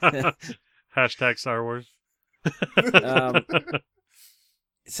 Hashtag Star Wars. Um,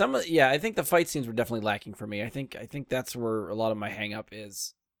 I think the fight scenes were definitely lacking for me. I think that's where a lot of my hang up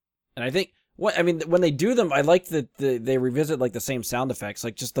is. And I think when they do them, I like that they revisit like the same sound effects,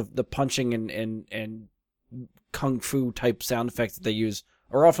 like just the punching and kung fu type sound effects that they use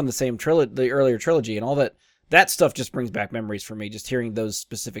are often the same the earlier trilogy, and all that stuff just brings back memories for me, just hearing those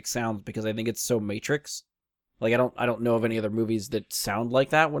specific sounds, because I think it's so Matrix. Like I don't know of any other movies that sound like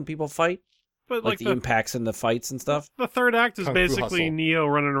that when people fight. But Like the impacts and the fights and stuff. the third act is Kung Fu basically Hustle. Neo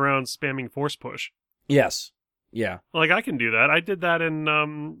running around spamming force push. Yes. Yeah. Like, I can do that. I did that in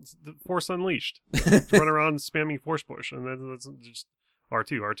Force Unleashed. Just run around spamming force push, and then it's just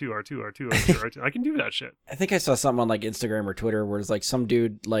R2, R2, R2, R2, R2, R2. I can do that shit. I think I saw something on like Instagram or Twitter where it's like some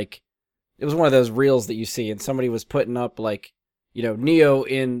dude, like, it was one of those reels that you see, and somebody was putting up like, you know, Neo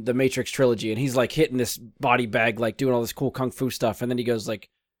in the Matrix trilogy, and he's like hitting this body bag, like doing all this cool kung fu stuff, and then he goes like,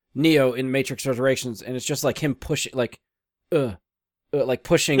 Neo in Matrix Resurrections, and it's just like him pushing, like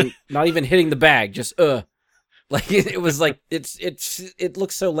pushing, not even hitting the bag, just like it was like it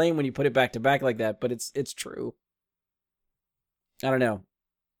looks so lame when you put it back to back like that, but it's true. I don't know.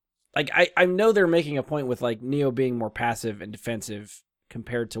 Like I know they're making a point with like Neo being more passive and defensive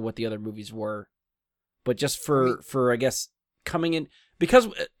compared to what the other movies were, but just for I guess coming in. Because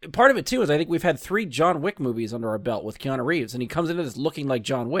part of it, too, is I think we've had 3 John Wick movies under our belt with Keanu Reeves, and he comes into this looking like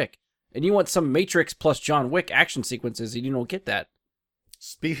John Wick. And you want some Matrix plus John Wick action sequences, and you don't get that.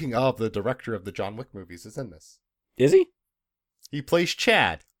 Speaking of, the director of the John Wick movies is in this. Is he? He plays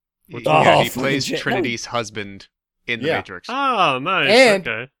Chad. Which- Yeah, he fucking plays shit. Trinity's husband in The Yeah. Matrix. Oh, nice. And-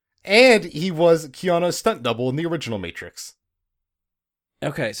 Okay. And he was Keanu's stunt double in the original Matrix.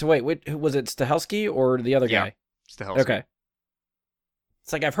 Okay, so wait, who was it? Stahelski or the other Yeah. guy? It's the hell. Okay.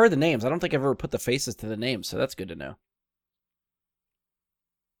 It's like I've heard the names. I don't think I've ever put the faces to the names, so that's good to know.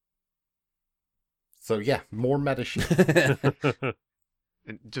 So yeah, more meta shit.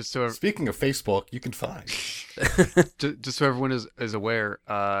 And just so Speaking of Facebook, you can find. just so everyone is aware,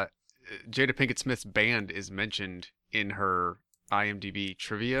 Jada Pinkett Smith's band is mentioned in her IMDb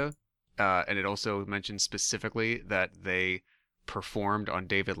trivia, and it also mentions specifically that they performed on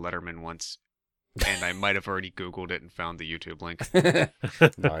David Letterman once, and I might have already Googled it and found the YouTube link.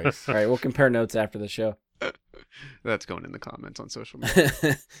 Nice. All right, we'll compare notes after the show. That's going in the comments on social media.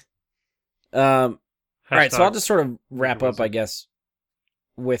 All right, so I'll Hashtag- just sort of wrap up, Wisdom. I guess,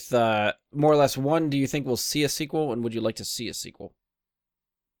 with more or less one. Do you think we'll see a sequel, and would you like to see a sequel?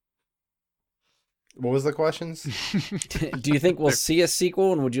 What was the questions? Do you think we'll see a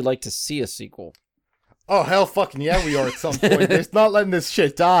sequel, and would you like to see a sequel? Oh, hell fucking yeah, we are at some point. There's not letting this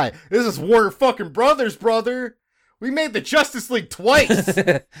shit die. This is Warner fucking Brothers, brother. We made the Justice League twice.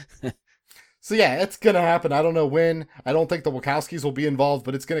 So yeah, it's gonna happen. I don't know when. I don't think the Wachowskis will be involved,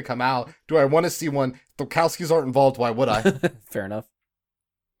 but it's gonna come out. Do I want to see one? If the Wachowskis aren't involved, why would I? Fair enough.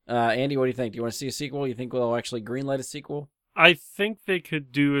 Andy, what do you think? Do you want to see a sequel? You think we'll actually greenlight a sequel? I think they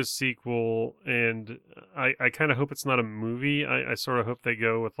could do a sequel, and I kind of hope it's not a movie. I sort of hope they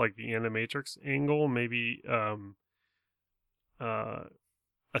go with like the Animatrix angle, maybe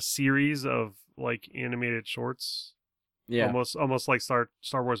a series of like animated shorts, Yeah. almost like Star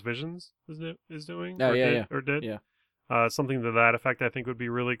Wars Visions is doing. Oh, or yeah, did, yeah. or did. Yeah. Something to that effect. I think would be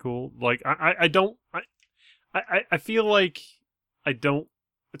really cool. Like I feel like I don't.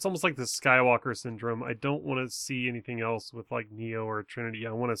 It's almost like the Skywalker syndrome. I don't want to see anything else with like Neo or Trinity.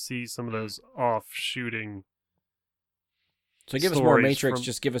 I want to see some of those off-shooting. So give us more stories Matrix. from-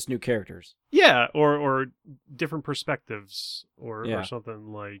 Just give us new characters. Yeah, or different perspectives, or Yeah.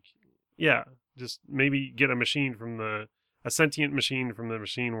 something like. Yeah, just maybe get a sentient machine from the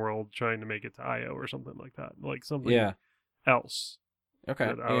machine world trying to make it to Io or something like that. Like something Yeah. else Okay.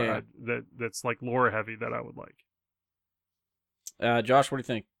 that Yeah. that's like lore heavy that I would like. Josh, what do you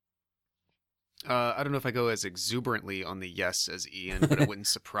think? I don't know if I go as exuberantly on the yes as Ian, but it wouldn't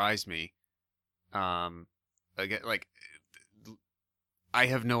surprise me. Again, like, I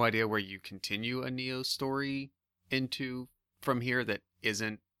have no idea where you continue a Neo story into from here that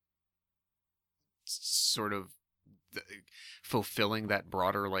isn't sort of fulfilling that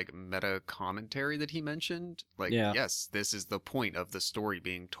broader like meta commentary that he mentioned. Like, Yeah. yes, this is the point of the story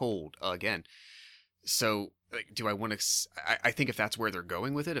being told again. So, like, do I want to? I think if that's where they're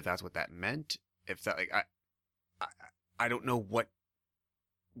going with it, if that's what that meant, if that like I don't know what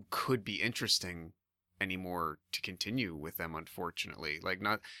could be interesting anymore to continue with them. Unfortunately, like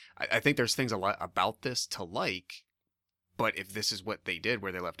I think there's things a lot about this to like, but if this is what they did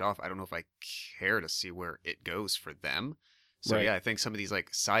where they left off, I don't know if I care to see where it goes for them. So Right. yeah, I think some of these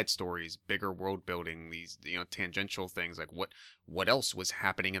like side stories, bigger world building, these tangential things, like what else was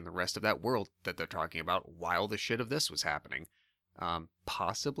happening in the rest of that world that they're talking about while the shit of this was happening.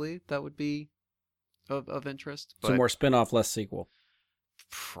 Possibly that would be of interest, but So more spin-off, less sequel.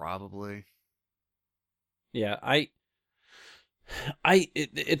 probably. Yeah,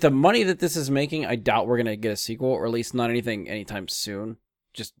 the money that this is making, I doubt we're gonna get a sequel, or at least not anything anytime soon.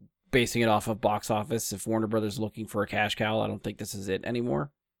 Just basing it off of box office. If Warner Brothers is looking for a cash cow, I don't think this is it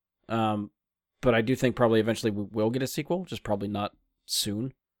anymore. But I do think probably eventually we will get a sequel, just probably not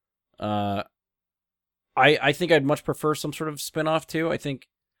soon. I think I'd much prefer some sort of spin-off too. I think,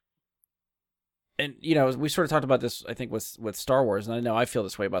 and we sort of talked about this, I think, with Star Wars, and I know I feel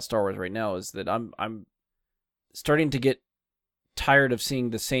this way about Star Wars right now, is that I'm starting to get tired of seeing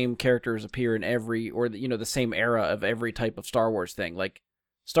the same characters appear in every, or the same era of every type of Star Wars thing. Like,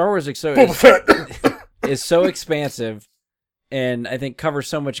 Star Wars is so expansive, and I think covers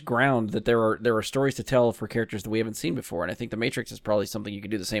so much ground that there are stories to tell for characters that we haven't seen before, and I think The Matrix is probably something you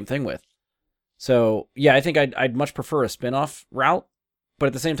could do the same thing with. So yeah, I think I'd much prefer a spin-off route, but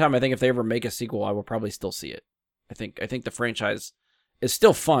at the same time, I think if they ever make a sequel, I will probably still see it. I think the franchise is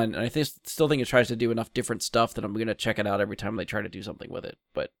still fun, and I still think it tries to do enough different stuff that I'm gonna check it out every time they try to do something with it.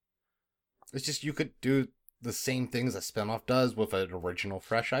 But It's just you could do the same things a spinoff does with an original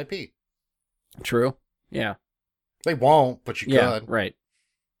fresh IP. true, yeah. They won't, but you Yeah, could. right.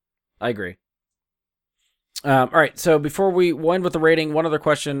 I agree. All right, so before we end with the rating, one other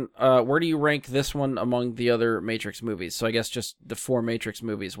question. Where do you rank this one among the other Matrix movies? So I guess just the 4 Matrix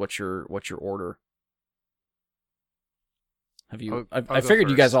movies. What's your order? Have you? I'll I go figured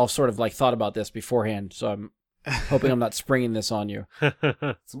you guys first. all sort of like thought about this beforehand, so I'm hoping I'm not springing this on you.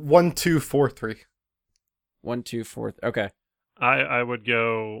 It's 1, 2, 4, 3. 1, 2, 4. Okay. I would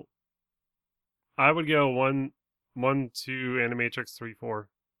go 1, 2, Animatrix 3, 4.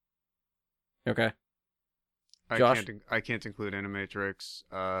 Okay. I Josh? can't include Animatrix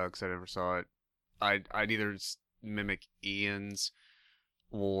because I never saw it. I'd either mimic Ian's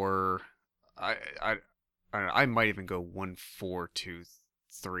or I don't know, I might even go 1, 4, 2,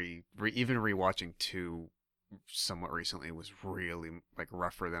 3. Even rewatching 2 somewhat recently was really like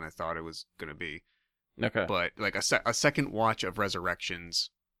rougher than I thought it was gonna be. Okay. But like a second watch of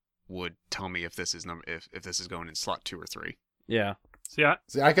Resurrections would tell me if this is if this is going in slot 2 or 3. Yeah. See,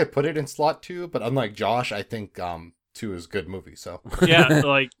 See, I could put it in slot 2, but unlike Josh, I think 2 is a good movie. So yeah,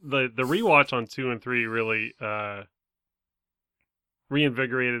 like the rewatch on 2 and 3 really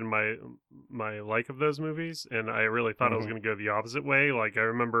reinvigorated my like of those movies, and I really thought I was going to go the opposite way. Like I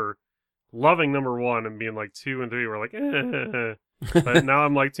remember loving number 1 and being like 2 and 3 were like, but now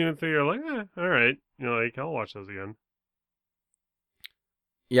I'm like 2 and 3 are like, all right, like I'll watch those again.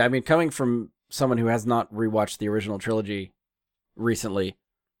 Yeah, I mean, coming from someone who has not rewatched the original trilogy recently,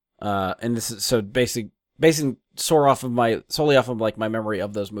 and this is so basing solely off of like my memory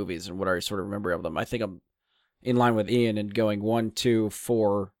of those movies and what I sort of remember of them. I think I'm in line with Ian and going 1, 2,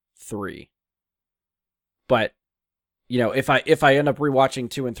 4, 3. But if I end up rewatching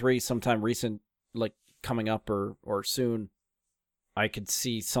 2 and 3 sometime recent, like coming up or soon, I could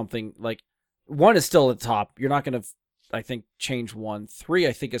see something like 1 is still at the top. You're not gonna, I think, change 1. 3,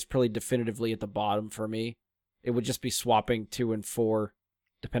 I think, is pretty definitively at the bottom for me. It would just be swapping 2 and 4,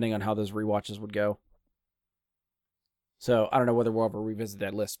 depending on how those rewatches would go. So I don't know whether we'll ever revisit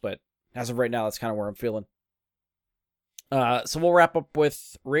that list, but as of right now, that's kind of where I'm feeling. So we'll wrap up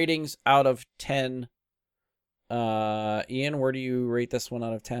with ratings out of 10. Ian, where do you rate this one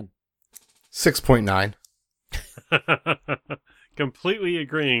out of 10? 6.9. Completely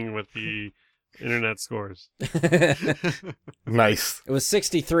agreeing with the internet scores. Nice. It was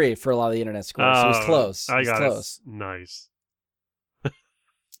 63 for a lot of the internet scores. So it was close. I got close. it. Nice.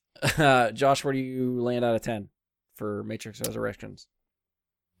 Josh, where do you land out of 10 for Matrix Resurrections?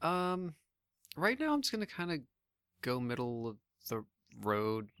 Right now I'm just gonna kind of go middle of the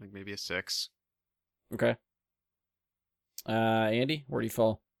road, like maybe a 6. Okay. Andy, where do you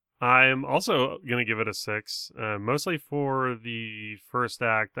fall? I'm also going to give it a 6, mostly for the first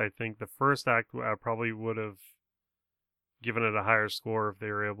act. I think the first act I probably would have given it a higher score if they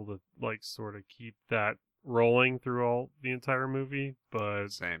were able to like sort of keep that rolling through the entire movie. But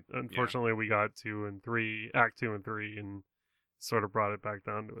Same. unfortunately, we got 2 and 3, Act 2 and 3, and sort of brought it back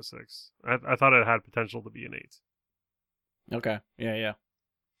down to a 6. I thought it had potential to be an 8. Okay. Yeah.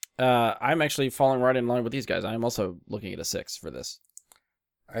 I'm actually falling right in line with these guys. I'm also looking at a 6 for this.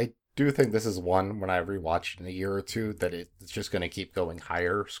 I do think this is one when I rewatch it in a year or two that it's just going to keep going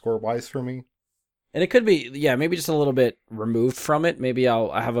higher score-wise for me. And it could be, maybe just a little bit removed from it. Maybe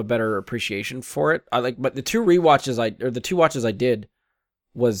I have a better appreciation for it. But the 2 watches I did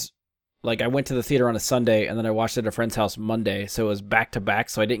was like I went to the theater on a Sunday and then I watched it at a friend's house Monday, so it was back to back.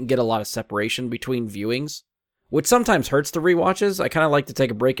 So I didn't get a lot of separation between viewings, which sometimes hurts the rewatches. I kind of like to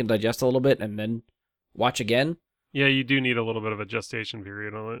take a break and digest a little bit and then watch again. Yeah, you do need a little bit of a gestation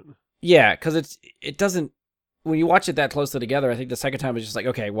period on it. Yeah, because it doesn't. When you watch it that closely together, I think the second time is just like,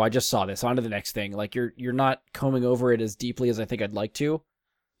 okay, well, I just saw this. On to the next thing. Like you're not combing over it as deeply as I think I'd like to.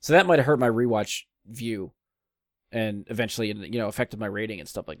 So that might have hurt my rewatch view, and eventually, affected my rating and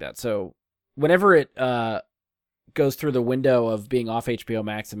stuff like that. So whenever it goes through the window of being off HBO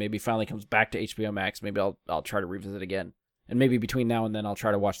Max and maybe finally comes back to HBO Max, maybe I'll try to revisit again. And maybe between now and then, I'll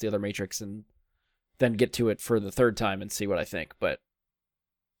try to watch the other Matrix and then get to it for the third time and see what I think. But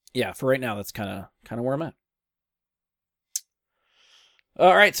yeah, for right now, that's kind of where I'm at.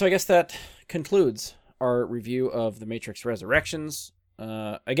 All right, so I guess that concludes our review of The Matrix Resurrections.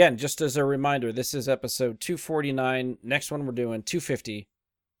 Again, just as a reminder, this is episode 249. Next one we're doing 250.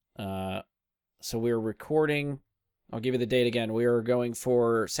 So we're recording. I'll give you the date again. We are going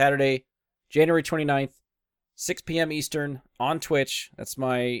for Saturday, January 29th, 6 p.m. Eastern on Twitch. That's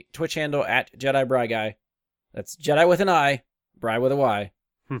my Twitch handle at Jedi Bry Guy. That's Jedi with an I, Bry with a Y.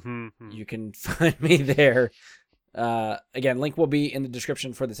 You can find me there. Again, link will be in the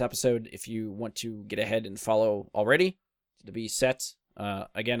description for this episode if you want to get ahead and follow already to be set.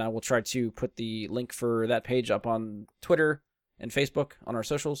 Again, I will try to put the link for that page up on Twitter and Facebook on our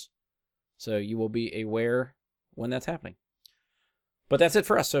socials. So you will be aware when that's happening. But that's it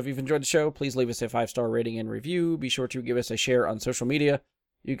for us. So if you've enjoyed the show, please leave us a 5-star rating and review. Be sure to give us a share on social media.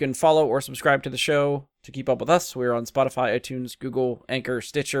 You can follow or subscribe to the show to keep up with us. We're on Spotify, iTunes, Google, Anchor,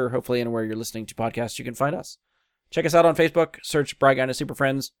 Stitcher. Hopefully anywhere you're listening to podcasts, you can find us. Check us out on Facebook. Search Bry Guy and Super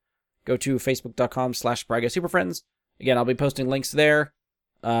Friends. Go to facebook.com/BryGuySuperFriends. Again, I'll be posting links there.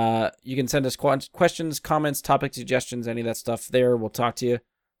 You can send us questions, comments, topic suggestions, any of that stuff there. We'll talk to you.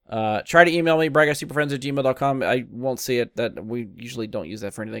 Try to email me, bryguysuperfriends@gmail.com. I won't see it. That we usually don't use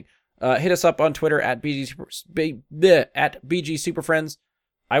that for anything. Hit us up on Twitter at BG Superfriends.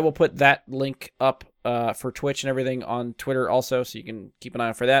 I will put that link up for Twitch and everything on Twitter also, so you can keep an eye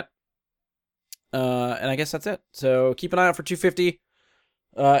out for that. And I guess that's it. So keep an eye out for 250.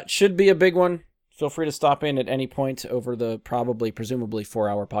 It should be a big one. Feel free to stop in at any point over the presumably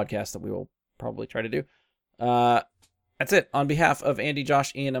 4-hour podcast that we will probably try to do. That's it. On behalf of Andy,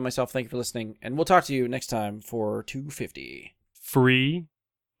 Josh, Ian, and myself, thank you for listening, and we'll talk to you next time for 250. Free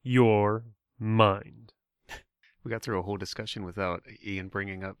your mind. We got through a whole discussion without Ian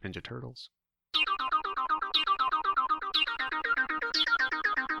bringing up Ninja Turtles.